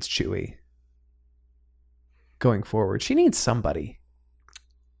Rey needs Chewie going forward. She needs somebody.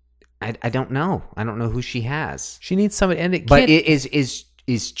 I don't know. I don't know who she has. She needs somebody, and But is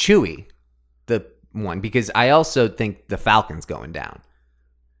Chewie the one? Because I also think the Falcon's going down.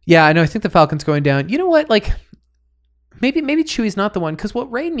 Yeah, I know. I think the Falcon's going down. You know what? Like, maybe Chewie's not the one, because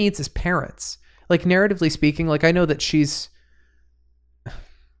what Rey needs is parents. Like, narratively speaking, like, I know that she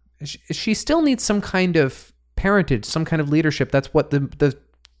still needs some kind of parentage, some kind of leadership. That's what the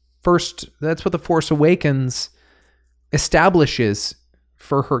Force Awakens establishes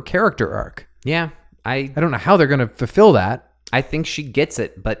for her character arc. Yeah, I don't know how they're going to fulfill that. I think she gets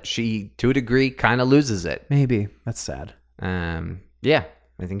it, but she, to a degree, kind of loses it. Maybe. That's sad. Yeah,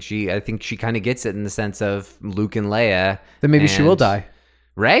 I think she kind of gets it in the sense of Luke and Leia. Then maybe she will die.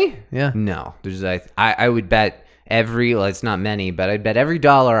 Rey? Yeah. No, there's I would bet it's not many, but I'd bet every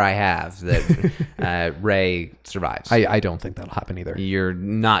dollar I have that Rey survives. I don't think that'll happen either. You're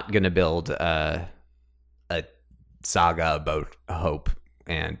not gonna build a saga about hope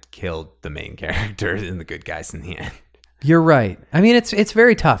and kill the main character and the good guys in the end. You're right. I mean, it's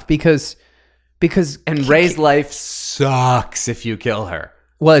very tough because Rey's life sucks if you kill her.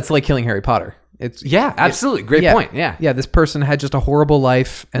 Well, it's like killing Harry Potter. Yeah, absolutely. Great point. Yeah. Yeah, this person had just a horrible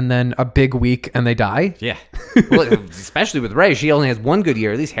life and then a big week and they die. Yeah. Well, especially with Rey, she only has one good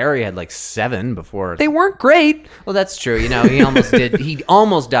year. At least Harry had like 7 before. They weren't great. Well, that's true. You know, he almost did. He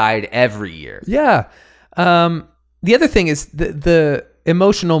almost died every year. Yeah. The other thing is the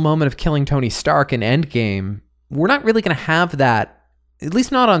emotional moment of killing Tony Stark in Endgame. We're not really going to have that, at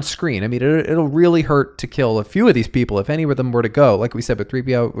least not on screen. I mean, it'll really hurt to kill a few of these people if any of them were to go. Like we said, with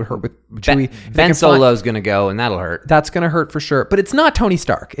 3PO, it would hurt with Chewie. Ben Solo's going to go, and that'll hurt. That's going to hurt for sure. But it's not Tony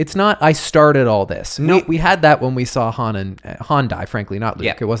Stark. It's not, I started all this. Nope. We had that when we saw Han die, frankly, not Luke.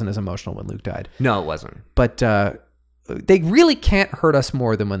 Yeah. It wasn't as emotional when Luke died. No, it wasn't. But they really can't hurt us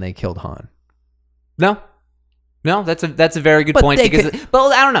more than when they killed Han. No, that's a very good But point. they But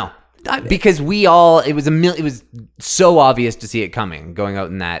I don't know. Because it was so obvious to see it coming, going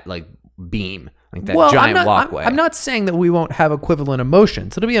out in that like beam, like that giant walkway. I'm not saying that we won't have equivalent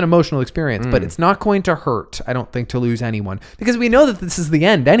emotions. It'll be an emotional experience, but it's not going to hurt, I don't think, to lose anyone, because we know that this is the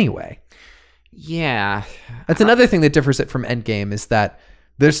end anyway. Yeah. That's another thing that differs it from Endgame, is that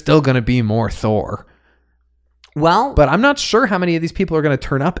there's still going to be more Thor. Well, But I'm not sure how many of these people are going to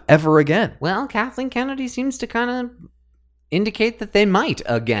turn up ever again. well, Kathleen Kennedy seems to kind of indicate that they might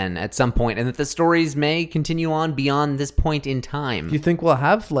again at some point, and that the stories may continue on beyond this point in time. Do you think we'll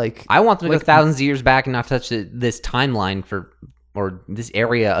have like... I want them to go thousands of years back and not touch this timeline or this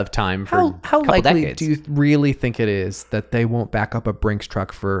area of time for How a couple likely decades. do you really think it is that they won't back up a Brinks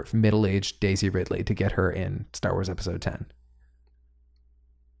truck for middle-aged Daisy Ridley to get her in Star Wars Episode 10?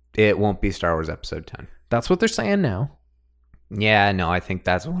 It won't be Star Wars Episode 10. That's what they're saying now. Yeah, no, I think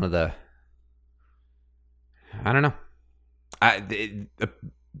that's one of the... I don't know.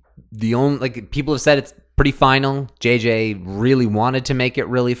 The only, like, people have said it's pretty final. JJ really wanted to make it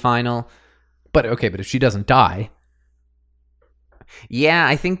really final. But if she doesn't die... Yeah,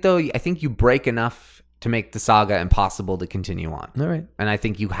 I think you break enough to make the saga impossible to continue on. All right. And I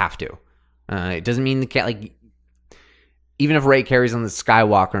think you have to. It doesn't mean even if Rey carries on the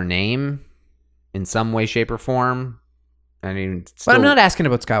Skywalker name in some way, shape, or form, I mean, But I'm not asking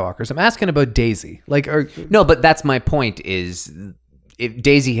about Skywalkers. I'm asking about Daisy. No, but that's my point, is if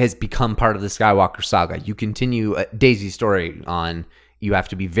Daisy has become part of the Skywalker saga, you continue Daisy's story on, you have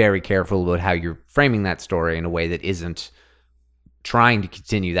to be very careful about how you're framing that story in a way that isn't trying to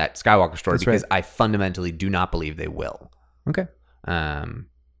continue that Skywalker story. That's because right. I fundamentally do not believe they will. Okay.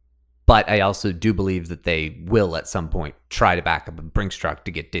 But I also do believe that they will at some point try to back up a Brinks truck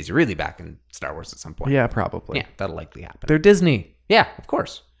to get Daisy Ridley back in Star Wars at some point. Yeah, probably. Yeah, that'll likely happen. They're Disney. Yeah, of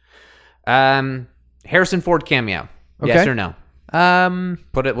course. Harrison Ford cameo. Okay. Yes or no?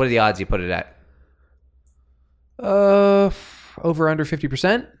 What are the odds you put it at? Over under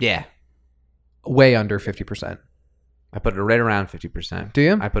 50%? Yeah. Way under 50%. I put it right around 50%. Do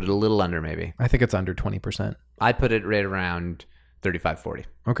you? I put it a little under, maybe. I think it's under 20%. I put it right around 35-40.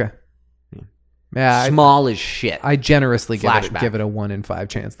 Okay. Yeah. Small as shit. I generously give Flashback. it a 1 in 5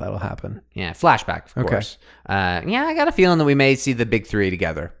 chance that'll happen. Yeah, flashback, of Okay. course. Yeah, I got a feeling that we may see the big three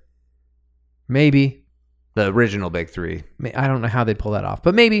together. Maybe. The original big three. I don't know how they'd pull that off,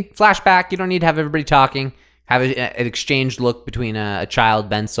 but maybe. Flashback, you don't need to have everybody talking. Have an exchanged look between a child,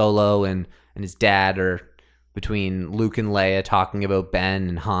 Ben Solo, and his dad, or between Luke and Leia talking about Ben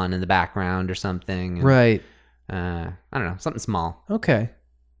and Han in the background or something. And, Right. I don't know, something small. Okay.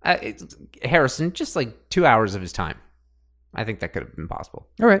 Harrison, just like 2 hours of his time. I think that could have been possible.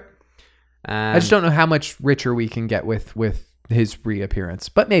 All right. I just don't know how much richer we can get with his reappearance,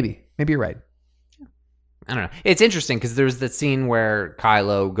 but maybe you're right. I don't know. It's interesting because there's that scene where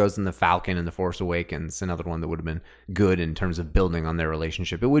Kylo goes in the Falcon in The Force Awakens, another one that would have been good in terms of building on their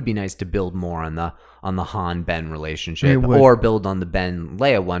relationship. It would be nice to build more on the Han-Ben relationship, or build on the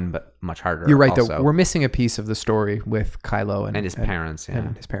Ben-Leia one, but much harder. You're right, also. though. We're missing a piece of the story with Kylo and his parents. Yeah.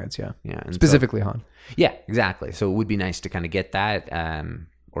 And his parents, yeah. And specifically Han. Yeah, exactly. So it would be nice to kind of get that,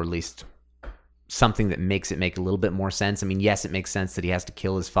 or at least something that makes it make a little bit more sense. I mean, yes, it makes sense that he has to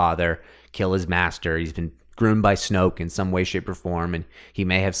kill his father, kill his master. He's been groomed by Snoke in some way, shape, or form, and he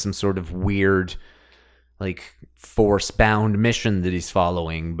may have some sort of weird, like, force-bound mission that he's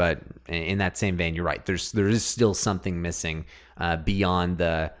following. But in that same vein, you're right. There is still something missing beyond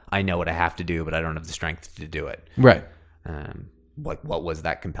the I know what I have to do, but I don't have the strength to do it. Right. What was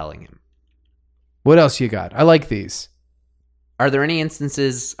that compelling him? What else you got? I like these. Are there any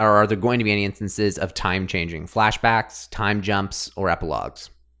instances, or are there going to be any instances of time changing, flashbacks, time jumps, or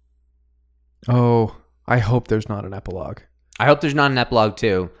epilogues? Oh, I hope there's not an epilogue. I hope there's not an epilogue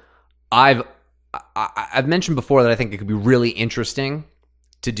too. I've mentioned before that I think it could be really interesting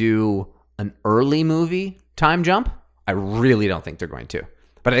to do an early movie time jump. I really don't think they're going to,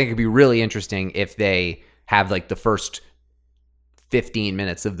 but I think it'd be really interesting if they have like the first 15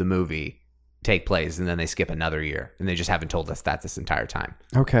 minutes of the movie take place and then they skip another year and they just haven't told us that this entire time.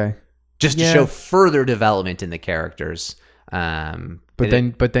 Okay. Just to show further development in the characters. But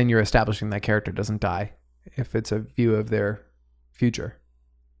then you're establishing that character doesn't die if it's a view of their future.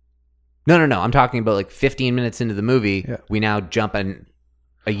 No. I'm talking about like 15 minutes into the movie. Yeah. We now jump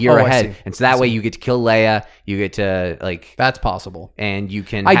a year ahead. And so that way you get to kill Leia. You get to like... That's possible. And you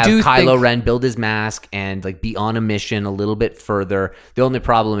can have Kylo Ren build his mask and like be on a mission a little bit further. The only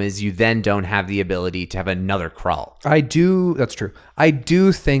problem is you then don't have the ability to have another crawl. That's true. I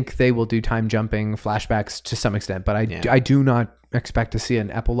do think they will do time jumping flashbacks to some extent, but I do not expect to see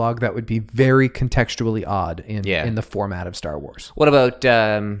an epilogue. That would be very contextually odd in the format of Star Wars. What about,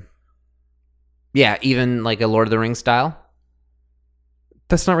 even like a Lord of the Rings style?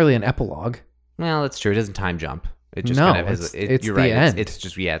 That's not really an epilogue. Well, that's true. It doesn't time jump. It just kind of has. It's you're the right. end. It's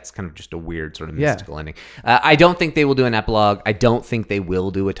just it's kind of just a weird sort of mystical ending. I don't think they will do an epilogue. I don't think they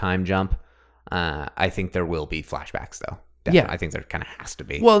will do a time jump. I think there will be flashbacks though. Definitely. Yeah, I think there kind of has to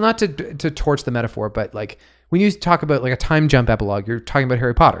be. Well, not to torch the metaphor, but like when you talk about like a time jump epilogue, you're talking about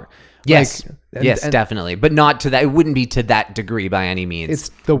Harry Potter. Yes, definitely, but not to that. It wouldn't be to that degree by any means. It's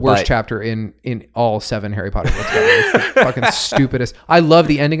the worst chapter in all 7 Harry Potter books. It's the fucking stupidest. I love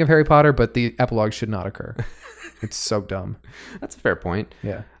the ending of Harry Potter, but the epilogue should not occur. It's so dumb. That's a fair point.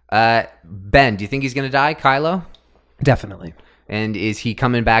 Yeah. Ben, do you think he's going to die, Kylo? Definitely. And is he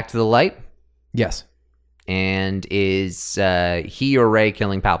coming back to the light? Yes. And is he or Rey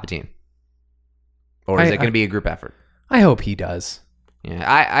killing Palpatine? Or is it going to be a group effort? I hope he does. Yeah,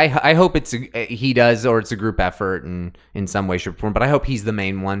 I hope he does, or it's a group effort in some way, shape, or form. But I hope he's the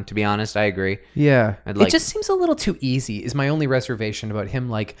main one. To be honest, I agree. Yeah, it just seems a little too easy. Is my only reservation about him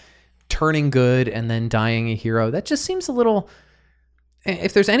like turning good and then dying a hero. That just seems a little.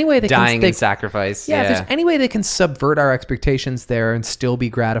 If there's any way they dying in sacrifice, if there's any way they can subvert our expectations there and still be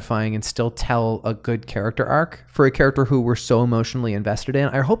gratifying and still tell a good character arc for a character who we're so emotionally invested in,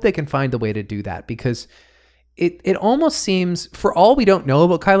 I hope they can find a way to do that because. It almost seems, for all we don't know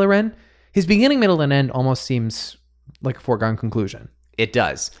about Kylo Ren, his beginning, middle, and end almost seems like a foregone conclusion. It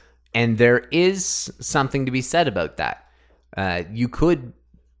does. And there is something to be said about that. You could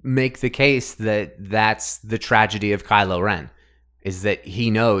make the case that that's the tragedy of Kylo Ren, is that he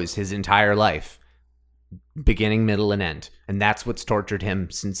knows his entire life, beginning, middle, and end. And that's what's tortured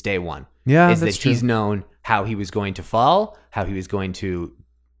him since day one. Yeah, is that's that true. He's known how he was going to fall, how he was going to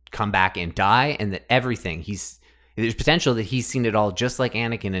come back and die, and that everything there's potential that he's seen it all just like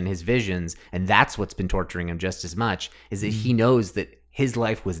Anakin in his visions, and that's what's been torturing him just as much, is that he knows that his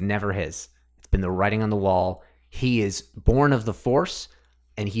life was never his. It's been the writing on the wall. He is born of the Force,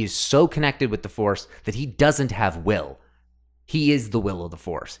 and he is so connected with the Force that he doesn't have will. He is the will of the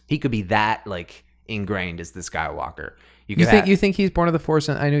Force. He could be that like ingrained as the Skywalker. You think he's born of the Force?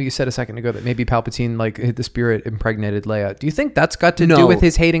 And I know you said a second ago that maybe Palpatine, like the spirit, impregnated Leia. Do you think that's got to do with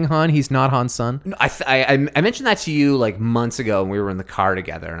his hating Han? He's not Han's son. No, I mentioned that to you like months ago when we were in the car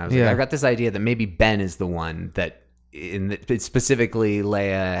together, and I was like, I've got this idea that maybe Ben is the one that, specifically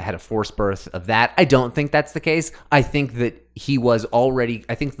Leia had a Force birth of that. I don't think that's the case. I think that he was already.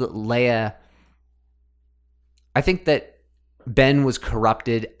 I think that Leia I think that Ben was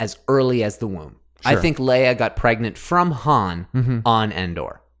corrupted as early as the womb. Sure. I think Leia got pregnant from Han on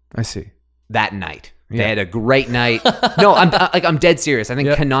Endor I see. that night. They Yeah. had a great night. No, I'm dead serious. I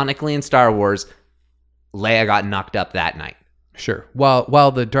think canonically in Star Wars, Leia got knocked up that night. Sure.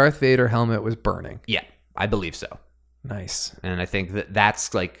 While the Darth Vader helmet was burning. Yeah, I believe so. Nice. And I think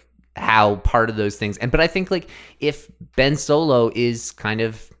that's like how part of those things. But I think like if Ben Solo is kind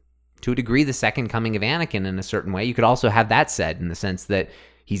of to a degree the second coming of Anakin in a certain way, you could also have that said in the sense that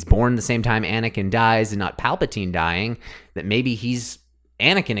he's born the same time Anakin dies and not Palpatine dying, that maybe he's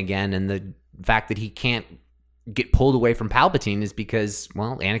Anakin again, and the fact that he can't get pulled away from Palpatine is because,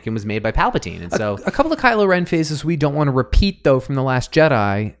 well, Anakin was made by Palpatine. And so a couple of Kylo Ren phases we don't want to repeat, though, from The Last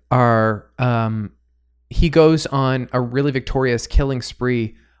Jedi are he goes on a really victorious killing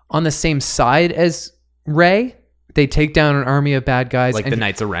spree on the same side as Rey. They take down an army of bad guys. like the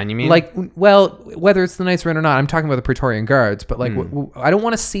Knights of Ren, you mean? Like, well, whether it's the Knights of Ren or not, I'm talking about the Praetorian Guards, but like, I don't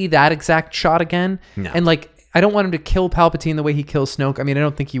want to see that exact shot again. No. And like, I don't want him to kill Palpatine the way he kills Snoke. I mean, I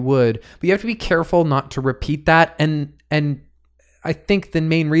don't think he would, but you have to be careful not to repeat that. And I think the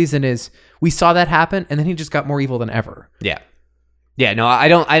main reason is we saw that happen, and then he just got more evil than ever. Yeah. No, I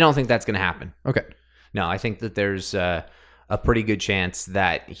don't think that's going to happen. Okay. No, I think that there's a pretty good chance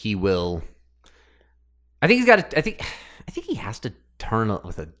that he will. I think he's got to. I think he has to turn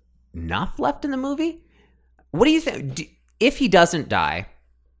with enough left in the movie. What do you think? If he doesn't die,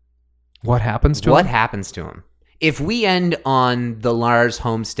 what happens to him? What happens to him? If we end on the Lars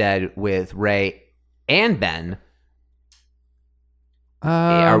homestead with Rey and Ben,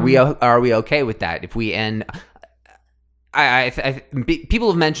 are we okay with that? If we end,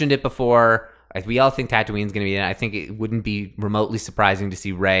 people have mentioned it before. We all think Tatooine's going to be in it. I think it wouldn't be remotely surprising to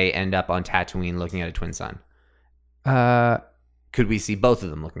see Rey end up on Tatooine looking at a twin sun. Could we see both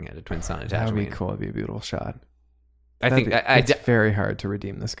of them looking at a twin sun at Tatooine? That would be cool. It'd be a beautiful shot. It's very hard to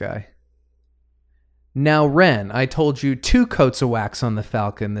redeem this guy. Now, Ren, I told you 2 coats of wax on the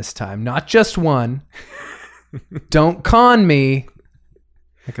Falcon this time, not just one. Don't con me.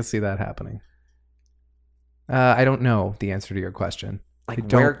 I can see that happening. I don't know the answer to your question. I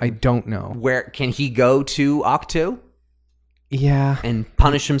don't know. Where can he go to Ahch-To? Yeah. And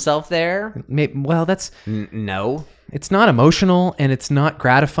punish himself there? Well, that's... No. It's not emotional, and it's not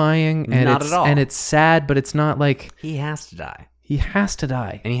gratifying. And not at all. And it's sad, but it's not like... He has to die. He has to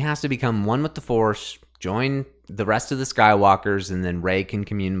die. And he has to become one with the Force, join the rest of the Skywalkers, and then Rey can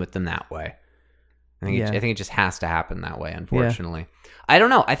commune with them that way. I think it just has to happen that way, unfortunately. Yeah. I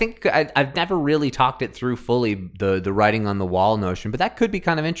don't know. I think I've never really talked it through fully, the writing on the wall notion, but that could be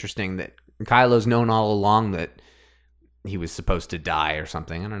kind of interesting that Kylo's known all along that he was supposed to die or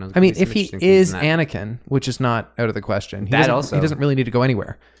something. I don't know. I mean, if he is Anakin, which is not out of the question, he doesn't really need to go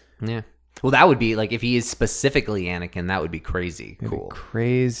anywhere. Yeah. Well, that would be like if he is specifically Anakin, that would be crazy. It'd cool. Be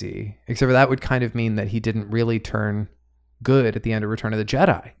crazy. Except for that would kind of mean that he didn't really turn good at the end of Return of the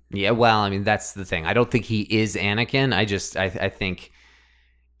Jedi. Yeah, well, I mean, that's the thing. I don't think he is Anakin. I think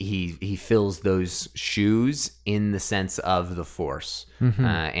he fills those shoes in the sense of the Force. Mm-hmm.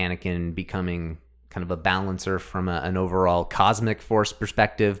 Anakin becoming kind of a balancer from an overall cosmic Force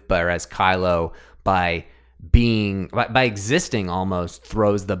perspective, whereas Kylo, by existing almost,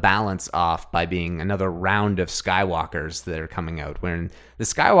 throws the balance off by being another round of Skywalkers that are coming out. When the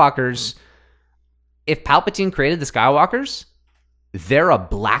Skywalkers, if Palpatine created the Skywalkers, they're a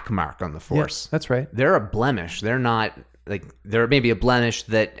black mark on the Force. Yeah, that's right. They're a blemish. They're not like, there may be a blemish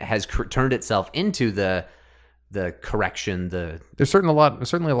that has turned itself into the correction. There's certainly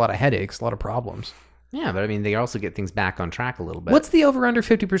a lot of headaches, a lot of problems. Yeah, but I mean, they also get things back on track a little bit. What's the over under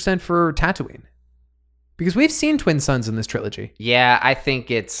 50% for Tatooine? Because we've seen twin suns in this trilogy. Yeah, I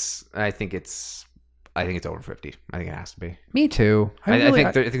think it's over 50. I think it has to be. Me too. I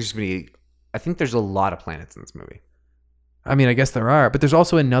think there's a lot of planets in this movie. I mean, I guess there are, but there's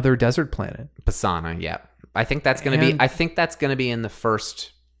also another desert planet. Pasaana, yeah. I think that's going to be in the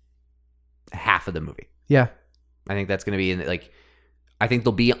first half of the movie. Yeah. I think that's going to be I think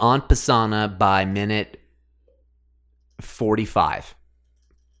they'll be on Pasaana by minute 45.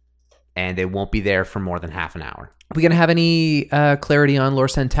 And they won't be there for more than half an hour. Are we going to have any clarity on Lor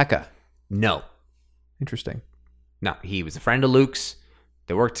San Tekka? No. Interesting. No, he was a friend of Luke's.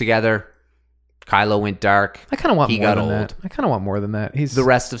 They worked together. Kylo went dark. I kind of want more than that. The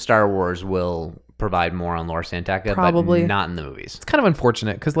rest of Star Wars will provide more on Lor San Tekka, probably, but not in the movies. It's kind of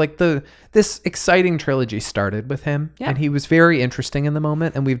unfortunate because this exciting trilogy started with him, and he was very interesting in the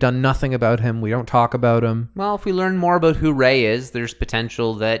moment, and we've done nothing about him. We don't talk about him. Well, if we learn more about who Rey is, there's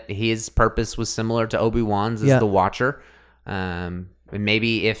potential that his purpose was similar to Obi-Wan's as the Watcher. And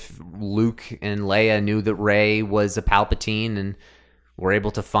maybe if Luke and Leia knew that Rey was a Palpatine and were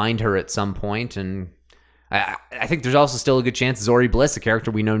able to find her at some point, and I think there's also still a good chance Zori Bliss, a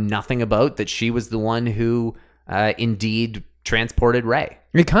character we know nothing about, that she was the one who indeed transported Rey.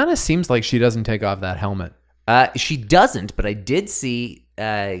 It kind of seems like she doesn't take off that helmet. She doesn't, but I did see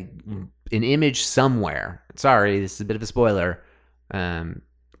an image somewhere. Sorry, this is a bit of a spoiler.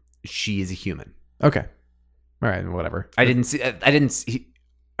 She is a human. Okay. All right, whatever. I didn't see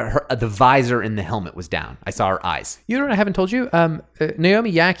the visor in the helmet was down. I saw her eyes. You know what I haven't told you?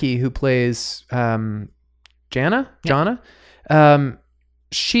 Naomi Yaki, who plays Jana,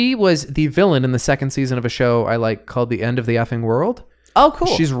 she was the villain in the second season of a show I like called The End of the Effing World. Oh, cool.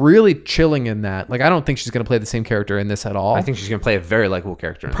 She's really chilling in that. Like, I don't think she's going to play the same character in this at all. I think she's going to play a very likable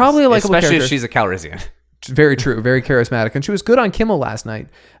character. Probably a likable especially character. if she's a Calrissian. Very true. Very charismatic. And she was good on Kimmel last night.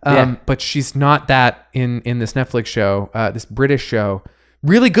 But she's not that in this Netflix show, this British show.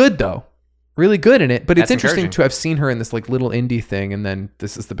 Really good, though. Really good in it. But it's interesting to have seen her in this like little indie thing, and then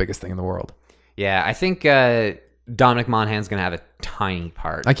this is the biggest thing in the world. Yeah, I think Dominic Monaghan's going to have a tiny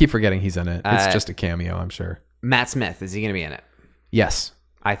part. I keep forgetting he's in it. It's just a cameo, I'm sure. Matt Smith, is he going to be in it? Yes.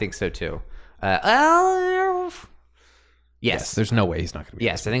 I think so, too. Yes. There's no way he's not going to be.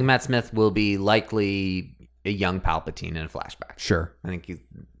 Yes, I think Matt Smith will be likely a young Palpatine in a flashback. Sure. I think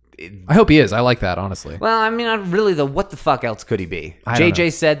I hope he is. I like that, honestly. Well, I mean, really, though, what the fuck else could he be?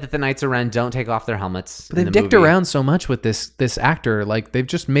 JJ said that the Knights of Ren don't take off their helmets. But they've dicked around so much with this actor. Like, they've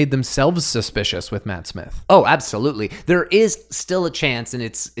just made themselves suspicious with Matt Smith. Oh, absolutely. There is still a chance, and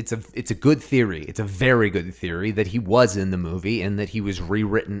it's a good theory. It's a very good theory that he was in the movie and that he was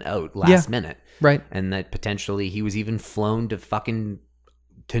rewritten out last minute. Right. And that potentially he was even flown to fucking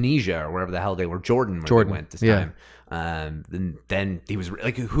Tunisia or wherever the hell they were, Jordan they went this time. Then he was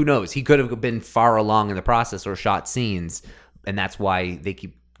like, who knows? He could have been far along in the process or shot scenes, and that's why he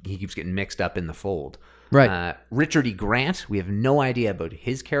keeps getting mixed up in the fold. Right. Richard E. Grant, we have no idea about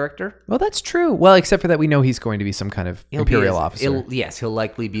his character. Well, that's true. Well, except for that, we know he's going to be some kind of Imperial officer. He'll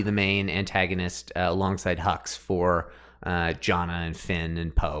likely be the main antagonist alongside Hux for Jannah and Finn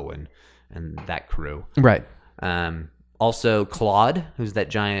and Poe and that crew. Right. Also, Claude, who's that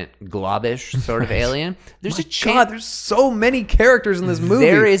giant globish sort of alien. There's a chance. God, there's so many characters in this movie.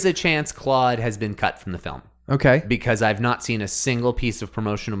 There is a chance Claude has been cut from the film. Okay. Because I've not seen a single piece of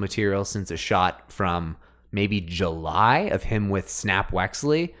promotional material since a shot from maybe July of him with Snap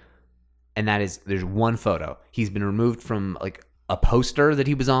Wexley. And there's one photo. He's been removed from like a poster that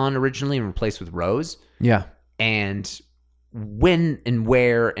he was on originally and replaced with Rose. Yeah. And when and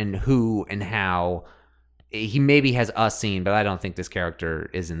where and who and how, he maybe has a scene, but I don't think this character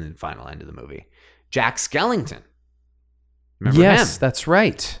is in the final end of the movie. Jack Skellington. Remember him? Yes, that's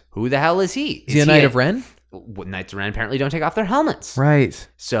right. Who the hell is he? Is he a Knight of Ren? Knights of Ren apparently don't take off their helmets. Right.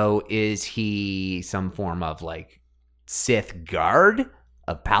 So is he some form of like Sith guard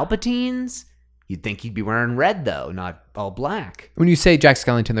of Palpatine's? You'd think he'd be wearing red, though, not all black. When you say Jack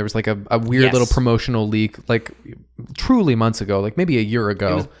Skellington, there was like a weird little promotional leak, like truly months ago, like maybe a year ago.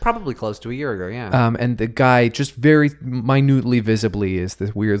 It was probably close to a year ago, yeah. And the guy just very minutely visibly is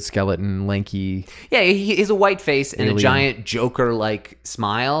this weird skeleton, lanky. Yeah, he has a white face and alien. a giant Joker-like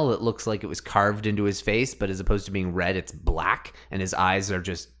smile that looks like it was carved into his face, but as opposed to being red, it's black, and his eyes are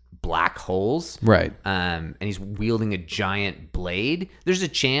just black holes. Right. And he's wielding a giant blade. There's a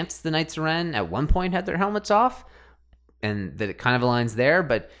chance the Knights of Ren at one point had their helmets off and that it kind of aligns there,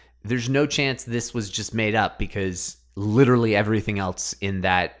 but there's no chance this was just made up because literally everything else in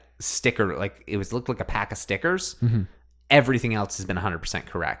that sticker, like it looked like a pack of stickers. Mm-hmm. Everything else has been 100%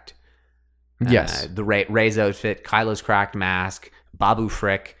 correct. Yes. The Rey's outfit, Kylo's cracked mask, Babu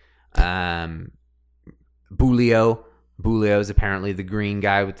Frick, Bulio. Bulio is apparently the green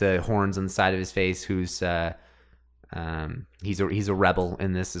guy with the horns on the side of his face, who's he's a rebel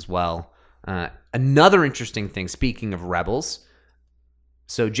in this as well. Another interesting thing, speaking of rebels,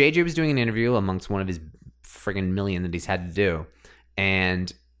 so JJ was doing an interview amongst one of his friggin' million that he's had to do,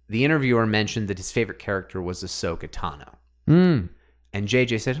 and the interviewer mentioned that his favorite character was Ahsoka Tano. And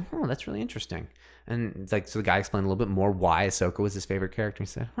JJ said, "Oh, that's really interesting." And it's like, so the guy explained a little bit more why Ahsoka was his favorite character. He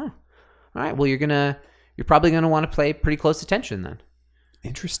said, "Huh, all right, well, you're probably going to want to pay pretty close attention then."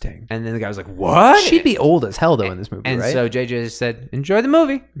 Interesting. And then the guy was like, "What?" She'd be old as hell, though, in this movie, and right? so JJ said, "Enjoy the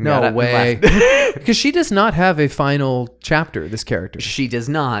movie." No way. Because she does not have a final chapter, this character. She does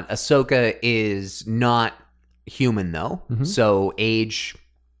not. Ahsoka is not human, though. Mm-hmm. So age,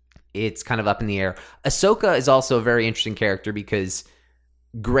 it's kind of up in the air. Ahsoka is also a very interesting character because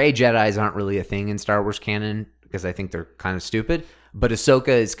gray Jedis aren't really a thing in Star Wars canon because I think they're kind of stupid. But Ahsoka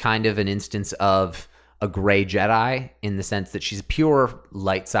is kind of an instance of a gray Jedi in the sense that she's pure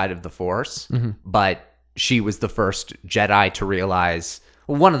light side of the Force, but she was the first Jedi to realize,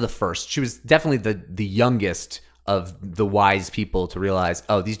 well, one of the first. She was definitely the youngest of the wise people to realize,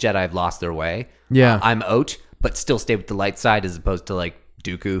 oh, these Jedi have lost their way. Yeah. I'm out, but still stay with the light side as opposed to like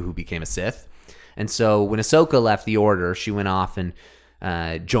Dooku, who became a Sith. And so when Ahsoka left the Order, she went off and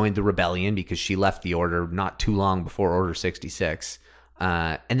joined the rebellion because she left the Order not too long before Order 66.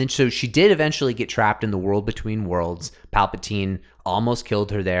 And then so she did eventually get trapped in the world between worlds. Palpatine almost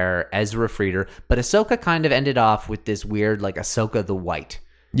killed her there. Ezra freed her. But Ahsoka kind of ended off with this weird, like, Ahsoka the White.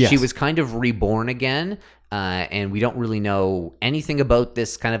 Yes. She was kind of reborn again. And we don't really know anything about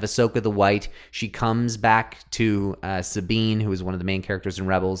this kind of Ahsoka the White. She comes back to Sabine, who is one of the main characters in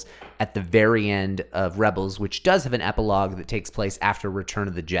Rebels, at the very end of Rebels, which does have an epilogue that takes place after Return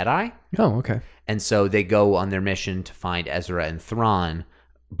of the Jedi. Oh, okay. And so they go on their mission to find Ezra and Thrawn.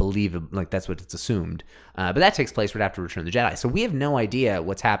 Like that's what it's assumed. But that takes place right after Return of the Jedi. So we have no idea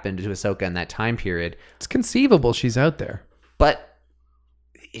what's happened to Ahsoka in that time period. It's conceivable she's out there. But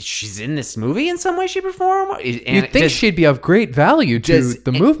she's in this movie in some way, shape, or form. You'd think she'd be of great value to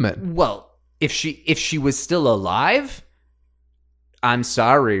the movement. Well, if she was still alive, I'm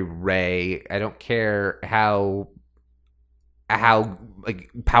sorry, Rey. I don't care how like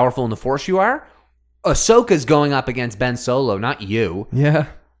powerful in the Force you are. Ahsoka's going up against Ben Solo, not you. Yeah.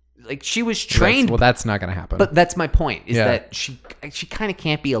 Like she was trained. That's not going to happen. But that's my point. Is that she kind of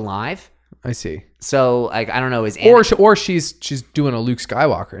can't be alive. I see. So like I don't know. Or she's doing a Luke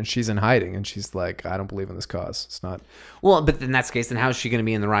Skywalker and she's in hiding and she's like, I don't believe in this cause. It's not. Well, but in that case, then how's she going to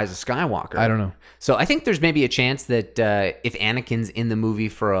be in the Rise of Skywalker? I don't know. So I think there's maybe a chance that if Anakin's in the movie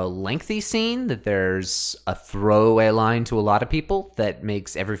for a lengthy scene, that there's a throwaway line to a lot of people that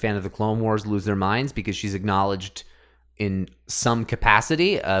makes every fan of the Clone Wars lose their minds because she's acknowledged in some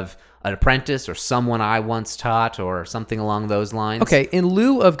capacity of an apprentice or someone I once taught or something along those lines. Okay, in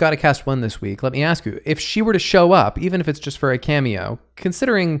lieu of Gotta Cast One this week, let me ask you, if she were to show up, even if it's just for a cameo,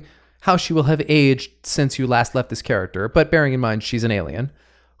 considering how she will have aged since you last left this character, but bearing in mind she's an alien,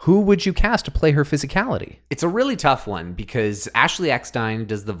 who would you cast to play her physicality? It's a really tough one because Ashley Eckstein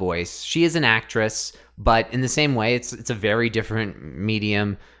does the voice. She is an actress, but in the same way, it's a very different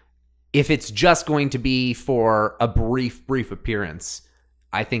medium. If it's just going to be for a brief appearance,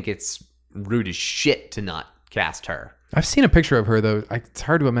 I think it's rude as shit to not cast her. I've seen a picture of her, though. It's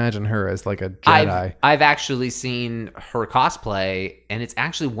hard to imagine her as like a Jedi. I've actually seen her cosplay, and it's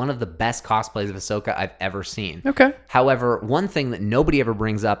actually one of the best cosplays of Ahsoka I've ever seen. Okay. However, one thing that nobody ever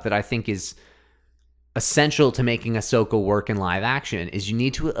brings up that I think is essential to making Ahsoka work in live action is you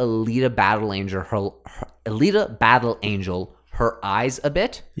need to Alita Battle Angel her eyes a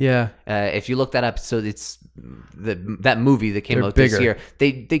bit. Yeah. If you look that up, so it's that movie that came They're out bigger.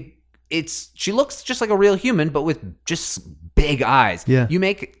 this year. She looks just like a real human, but with just big eyes. Yeah. You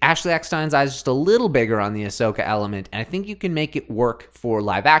make Ashley Eckstein's eyes just a little bigger on the Ahsoka element, and I think you can make it work for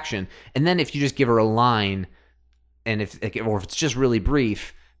live action. And then if you just give her a line, and if it's just really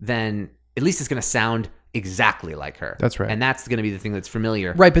brief, then at least it's going to sound exactly like her. That's right. And that's going to be the thing that's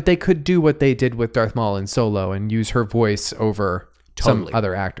familiar. Right, but they could do what they did with Darth Maul in Solo and use her voice over some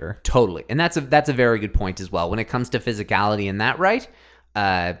other actor. Totally. And that's a very good point as well. When it comes to physicality and that, right?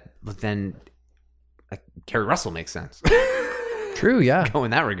 But then Kerry Russell makes sense. True, yeah. Go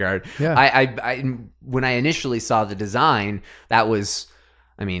in that regard. Yeah. I when I initially saw the design, that was,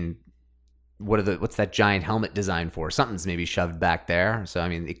 I mean, what's that giant helmet design for? Something's maybe shoved back there. So I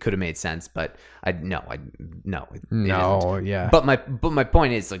mean, it could have made sense, but no. Yeah. But my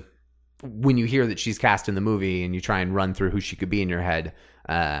point is, like, when you hear that she's cast in the movie and you try and run through who she could be in your head,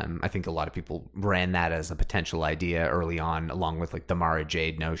 I think a lot of people ran that as a potential idea early on, along with like the Mara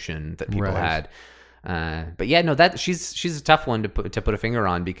Jade notion that people had. But yeah, no, that she's a tough one to put a finger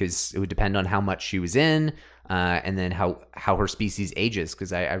on because it would depend on how much she was in, and then how her species ages.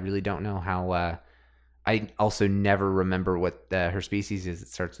 Because I really don't know how. I also never remember what her species is. It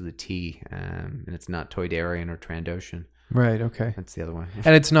starts with a T, and it's not Toydarian or Trandoshan. Right. Okay. That's the other one.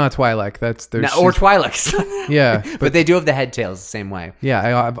 And it's not Twi'lek. Or Twi'lek. Yeah, but they do have the head tails the same way.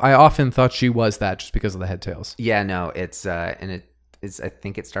 Yeah, I often thought she was that just because of the head tails. Yeah, no, it's and it is. I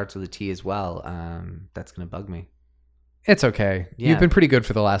think it starts with a T as well. That's gonna bug me. It's okay. Yeah. You've been pretty good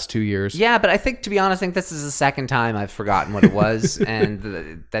for the last 2 years. Yeah, but I think, to be honest, I think this is the second time I've forgotten what it was,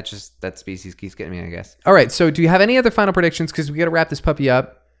 and that species keeps getting me, I guess. All right. So, do you have any other final predictions? Because we got to wrap this puppy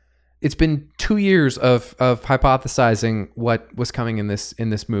up. It's been 2 years of hypothesizing what was coming in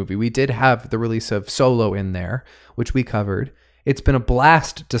this movie. We did have the release of Solo in there, which we covered, It's been a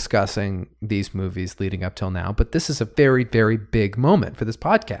blast discussing these movies leading up till now, but this is a very, very big moment for this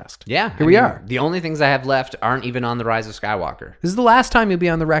podcast. Yeah. Here we are. The only things I have left aren't even on The Rise of Skywalker. This is the last time you'll be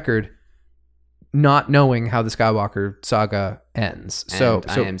on the record not knowing how the Skywalker saga ends. So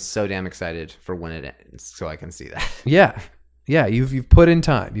I am so damn excited for when it ends so I can see that. Yeah. Yeah, you've put in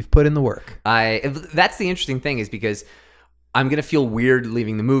time. You've put in the work. That's the interesting thing, is because I'm going to feel weird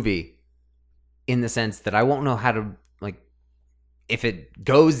leaving the movie in the sense that I won't know how to, like, if it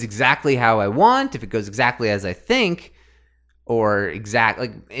goes exactly how I want, if it goes exactly as I think, or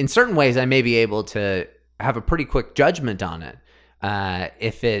in certain ways I may be able to have a pretty quick judgment on it.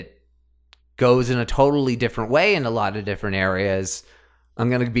 If it goes in a totally different way in a lot of different areas, I'm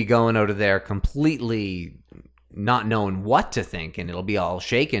going to be going out of there completely not knowing what to think, and it'll be all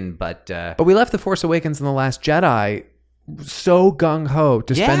shaken. But we left The Force Awakens and The Last Jedi so gung-ho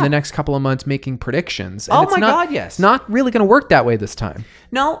to spend the next couple of months making predictions. And yes. It's not really going to work that way this time.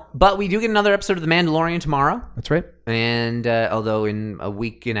 No, but we do get another episode of The Mandalorian tomorrow. That's right. And although in a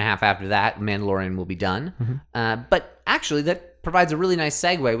week and a half after that, Mandalorian will be done. Mm-hmm. But actually, that provides a really nice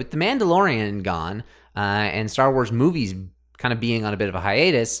segue. With The Mandalorian gone and Star Wars movies kind of being on a bit of a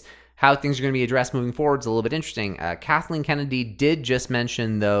hiatus, how things are going to be addressed moving forward is a little bit interesting. Kathleen Kennedy did just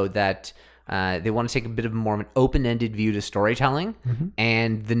mention, though, that they want to take a bit of more of an open-ended view to storytelling,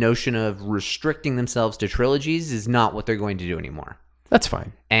 and the notion of restricting themselves to trilogies is not what they're going to do anymore. That's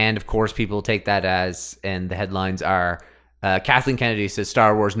fine. And of course, people take that as, and the headlines are, Kathleen Kennedy says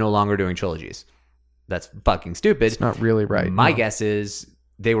Star Wars no longer doing trilogies. That's fucking stupid. It's not really right. My guess is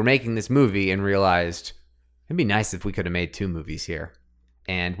they were making this movie and realized it'd be nice if we could have made 2 movies here.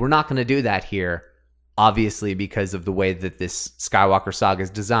 And we're not going to do that here, obviously, because of the way that this Skywalker saga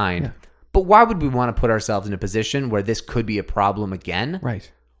is designed. Yeah. But why would we want to put ourselves in a position where this could be a problem again?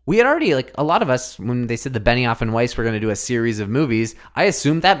 Right. We had already, like, a lot of us, when they said the Benioff and Weiss were going to do a series of movies, I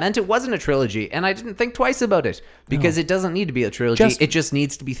assumed that meant it wasn't a trilogy, and I didn't think twice about it, because it doesn't need to be a trilogy. It just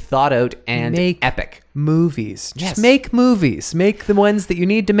needs to be thought out and epic. Movies. Yes. Just make movies. Make the ones that you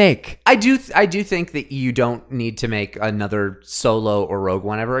need to make. I do think that you don't need to make another Solo or Rogue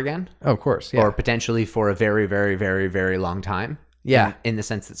One ever again. Oh, of course, yeah. Or potentially for a very, very, very, very long time. Yeah. In the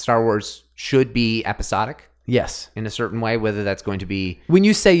sense that Star Wars should be episodic. Yes. In a certain way, whether that's going to be... When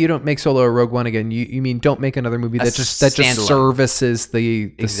you say you don't make Solo or Rogue One again, you mean don't make another movie that just services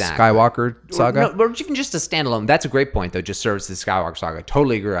the Skywalker saga? Or even just a standalone. That's a great point, though, just services the Skywalker saga. I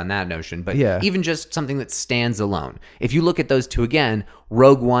totally agree on that notion. But even just something that stands alone. If you look at those two again,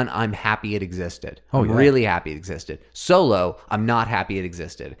 Rogue One, I'm happy it existed. I'm really happy it existed. Solo, I'm not happy it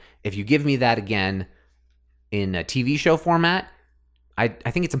existed. If you give me that again in a TV show format, I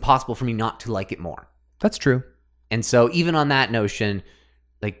think it's impossible for me not to like it more. That's true. And so even on that notion,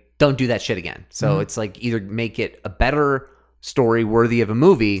 like, don't do that shit again. So it's like either make it a better story worthy of a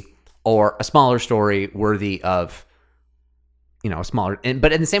movie or a smaller story worthy of, a smaller...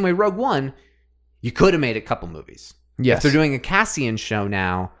 But in the same way, Rogue One, you could have made a couple movies. Yes. If they're doing a Cassian show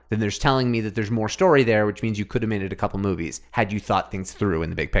now, then there's telling me that there's more story there, which means you could have made it a couple movies had you thought things through in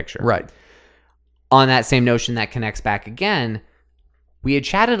the big picture. Right. On that same notion, that connects back again... We had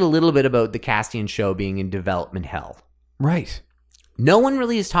chatted a little bit about the Cassian show being in development hell. Right. No one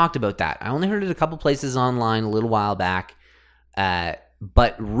really has talked about that. I only heard it a couple places online a little while back.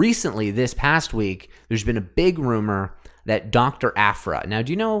 But recently, this past week, there's been a big rumor that Dr. Aphra... Now, have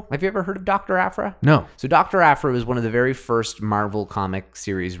you ever heard of Dr. Aphra? No. So Dr. Aphra was one of the very first Marvel comic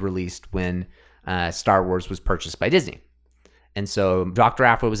series released when Star Wars was purchased by Disney. And so Dr.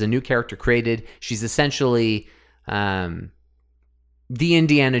 Aphra was a new character created. She's essentially... the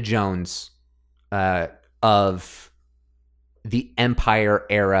Indiana Jones of the Empire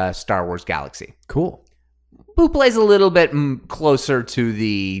era Star Wars galaxy. Cool. Who plays a little bit closer to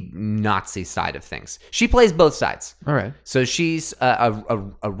the Nazi side of things. She plays both sides. All right. So she's a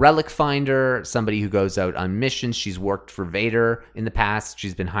relic finder, somebody who goes out on missions. She's worked for Vader in the past.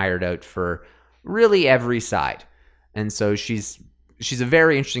 She's been hired out for really every side. And so she's a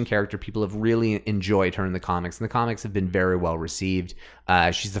very interesting character. People have really enjoyed her in the comics, and the comics have been very well received.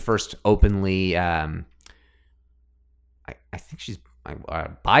 She's the first openly, I think she's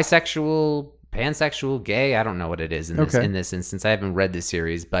bisexual, pansexual, gay. I don't know what it is in this instance. I haven't read this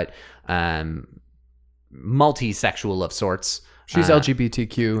series, but multi-sexual of sorts. She's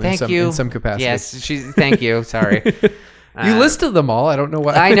LGBTQ in some capacity. Yes, thank you. Sorry. You listed them all. I don't know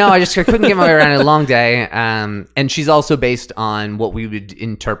why. I know. I couldn't get my way around it. A long day. And she's also based on what we would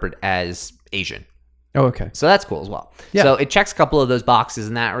interpret as Asian. Oh, okay. So that's cool as well. Yeah. So it checks a couple of those boxes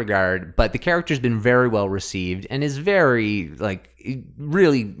in that regard, but the character's been very well received and is very, it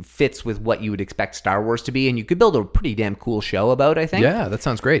really fits with what you would expect Star Wars to be, and you could build a pretty damn cool show about, I think. Yeah, that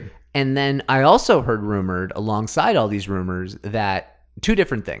sounds great. And then I also heard rumored, alongside all these rumors, that two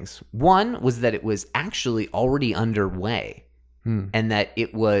different things. One was that it was actually already underway, and that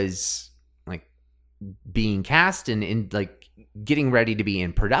it was being cast and in getting ready to be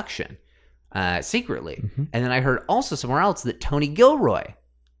in production secretly. Mm-hmm. And then I heard also somewhere else that Tony Gilroy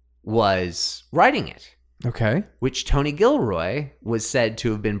was writing it, Okay. which Tony Gilroy was said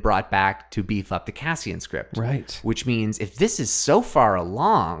to have been brought back to beef up the Cassian script. Right. Which means if this is so far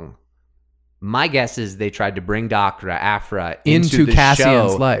along, my guess is they tried to bring Dr. Aphra into the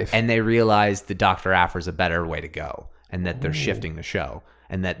Cassian's show, life. and they realized that Dr. Aphra is a better way to go, and that they're shifting the show,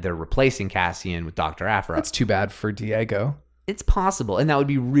 and that they're replacing Cassian with Dr. Aphra. That's too bad for Diego. It's possible, and that would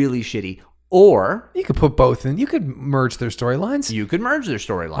be really shitty. Or You could put both in. You could merge their storylines. you could merge their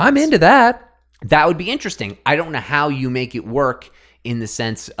storylines. I'm into that. That would be interesting. I don't know how you make it work in the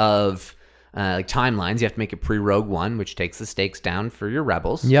sense of timelines. You have to make it pre-Rogue One, which takes the stakes down for your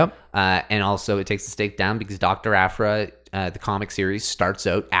rebels. Yep. And also it takes the stake down because Dr. Aphra, the comic series, starts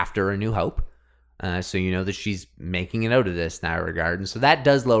out after A New Hope. So you know that she's making it out of this in that regard. And so that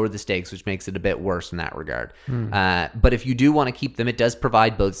does lower the stakes, which makes it a bit worse in that regard. But if you do want to keep them, it does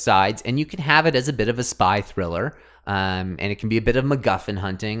provide both sides. And you can have it as a bit of a spy thriller. And it can be a bit of MacGuffin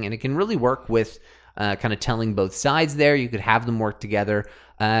hunting. And it can really work with kind of telling both sides there. You could have them work together.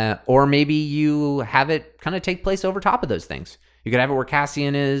 Or maybe you have it kind of take place over top of those things. You could have it where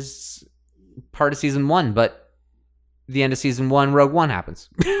Cassian is part of season 1, but the end of season 1, Rogue One happens.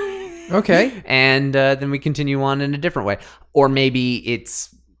 Okay. And then we continue on in a different way. Or maybe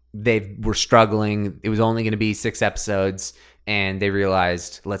they were struggling. It was only going to be 6 episodes, and they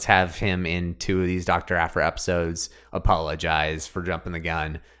realized, let's have him in 2 of these Dr. Aphra episodes, apologize for jumping the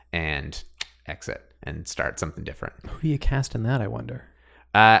gun, and exit and start something different. Who do you cast in that, I wonder?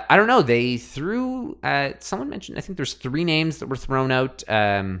 I don't know. They threw, someone mentioned, I think there's 3 names that were thrown out.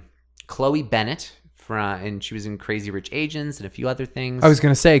 Chloe Bennett, and she was in Crazy Rich Asians and a few other things. I was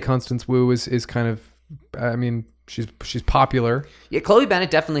going to say Constance Wu is kind of, I mean, she's popular. Yeah, Chloe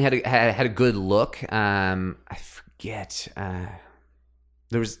Bennett definitely had a good look. I forget.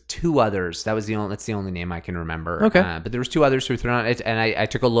 There was 2 others. That's the only name I can remember. Okay. But there was 2 others who were thrown out, and I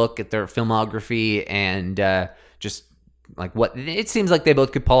took a look at their filmography and just what it seems like they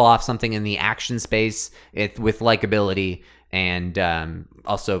both could pull off something in the action space with likability, and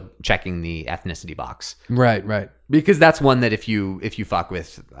also checking the ethnicity box. Right. Because that's one that if you fuck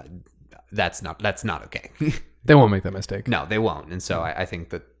with, that's not okay. They won't make that mistake. No, they won't. And so I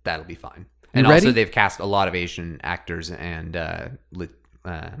think that'll be fine. And ready? also they've cast a lot of Asian actors and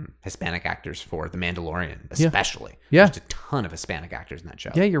Hispanic actors for The Mandalorian, especially. Yeah. There's a ton of Hispanic actors in that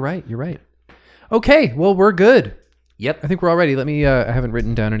show. Yeah, you're right. Okay, well, we're good. Yep. I think we're all ready. Let me, I haven't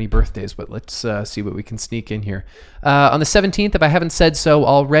written down any birthdays, but let's see what we can sneak in here. On the 17th, if I haven't said so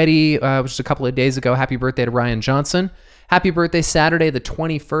already, which is a couple of days ago, happy birthday to Ryan Johnson. Happy birthday Saturday the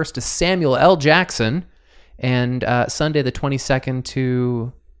 21st to Samuel L. Jackson. And Sunday the 22nd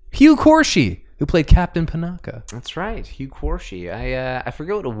to Hugh Corshi, who played Captain Panaka. That's right, Hugh Corshi. I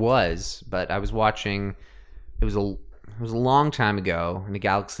forget what it was, but I was watching. It was a long time ago in a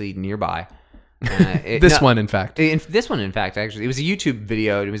galaxy nearby. This one, in fact, actually, it was a YouTube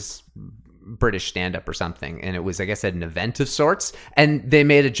video. It was British stand-up or something, and it was, I guess, at an event of sorts. And they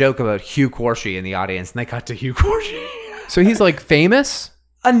made a joke about Hugh Corshi in the audience, and they cut to Hugh Corshi. So he's famous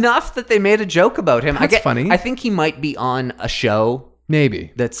enough that they made a joke about him. That's funny. I think he might be on a show,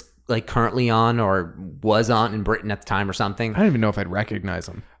 maybe that's currently on or was on in Britain at the time or something. I don't even know if I'd recognize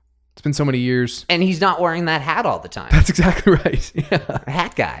him. It's been so many years, and he's not wearing that hat all the time. That's exactly right. Yeah, a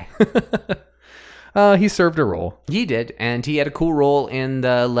hat guy. He served a role. He did, and he had a cool role in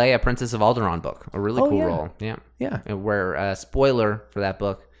the Leia, Princess of Alderaan book. A really cool role. Yeah. Where, spoiler for that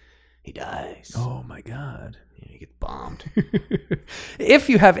book, he dies. Oh my God. He gets bombed. If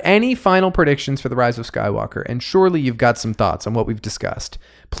you have any final predictions for The Rise of Skywalker, and surely you've got some thoughts on what we've discussed,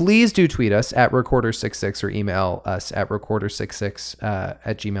 please do tweet us at recorder66 or email us at recorder66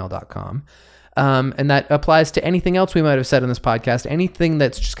 at gmail.com. And that applies to anything else we might have said on this podcast, anything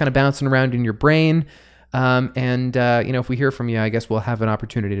that's just kind of bouncing around in your brain. If we hear from you, I guess we'll have an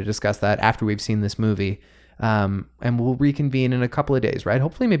opportunity to discuss that after we've seen this movie. And we'll reconvene in a couple of days, right?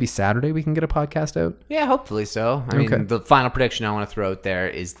 Hopefully maybe Saturday we can get a podcast out. Yeah, hopefully so. I mean, the final prediction I want to throw out there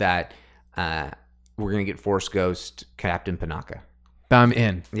is that we're going to get Force Ghost Captain Panaka. I'm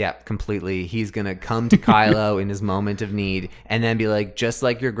in. Yeah, completely. He's going to come to Kylo in his moment of need and then be like, just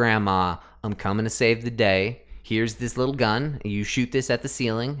like your grandma, I'm coming to save the day. Here's this little gun. You shoot this at the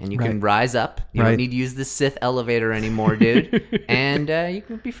ceiling, and you can rise up. You don't need to use the Sith elevator anymore, dude. And you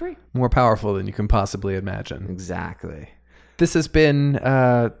can be free. More powerful than you can possibly imagine. Exactly. This has been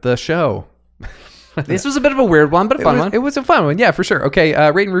the show. This was a bit of a weird one, but a fun one. It was a fun one, yeah, for sure. Okay,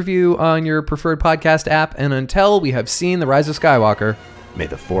 rate and review on your preferred podcast app. And until we have seen The Rise of Skywalker, may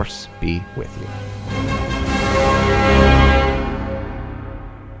the Force be with you.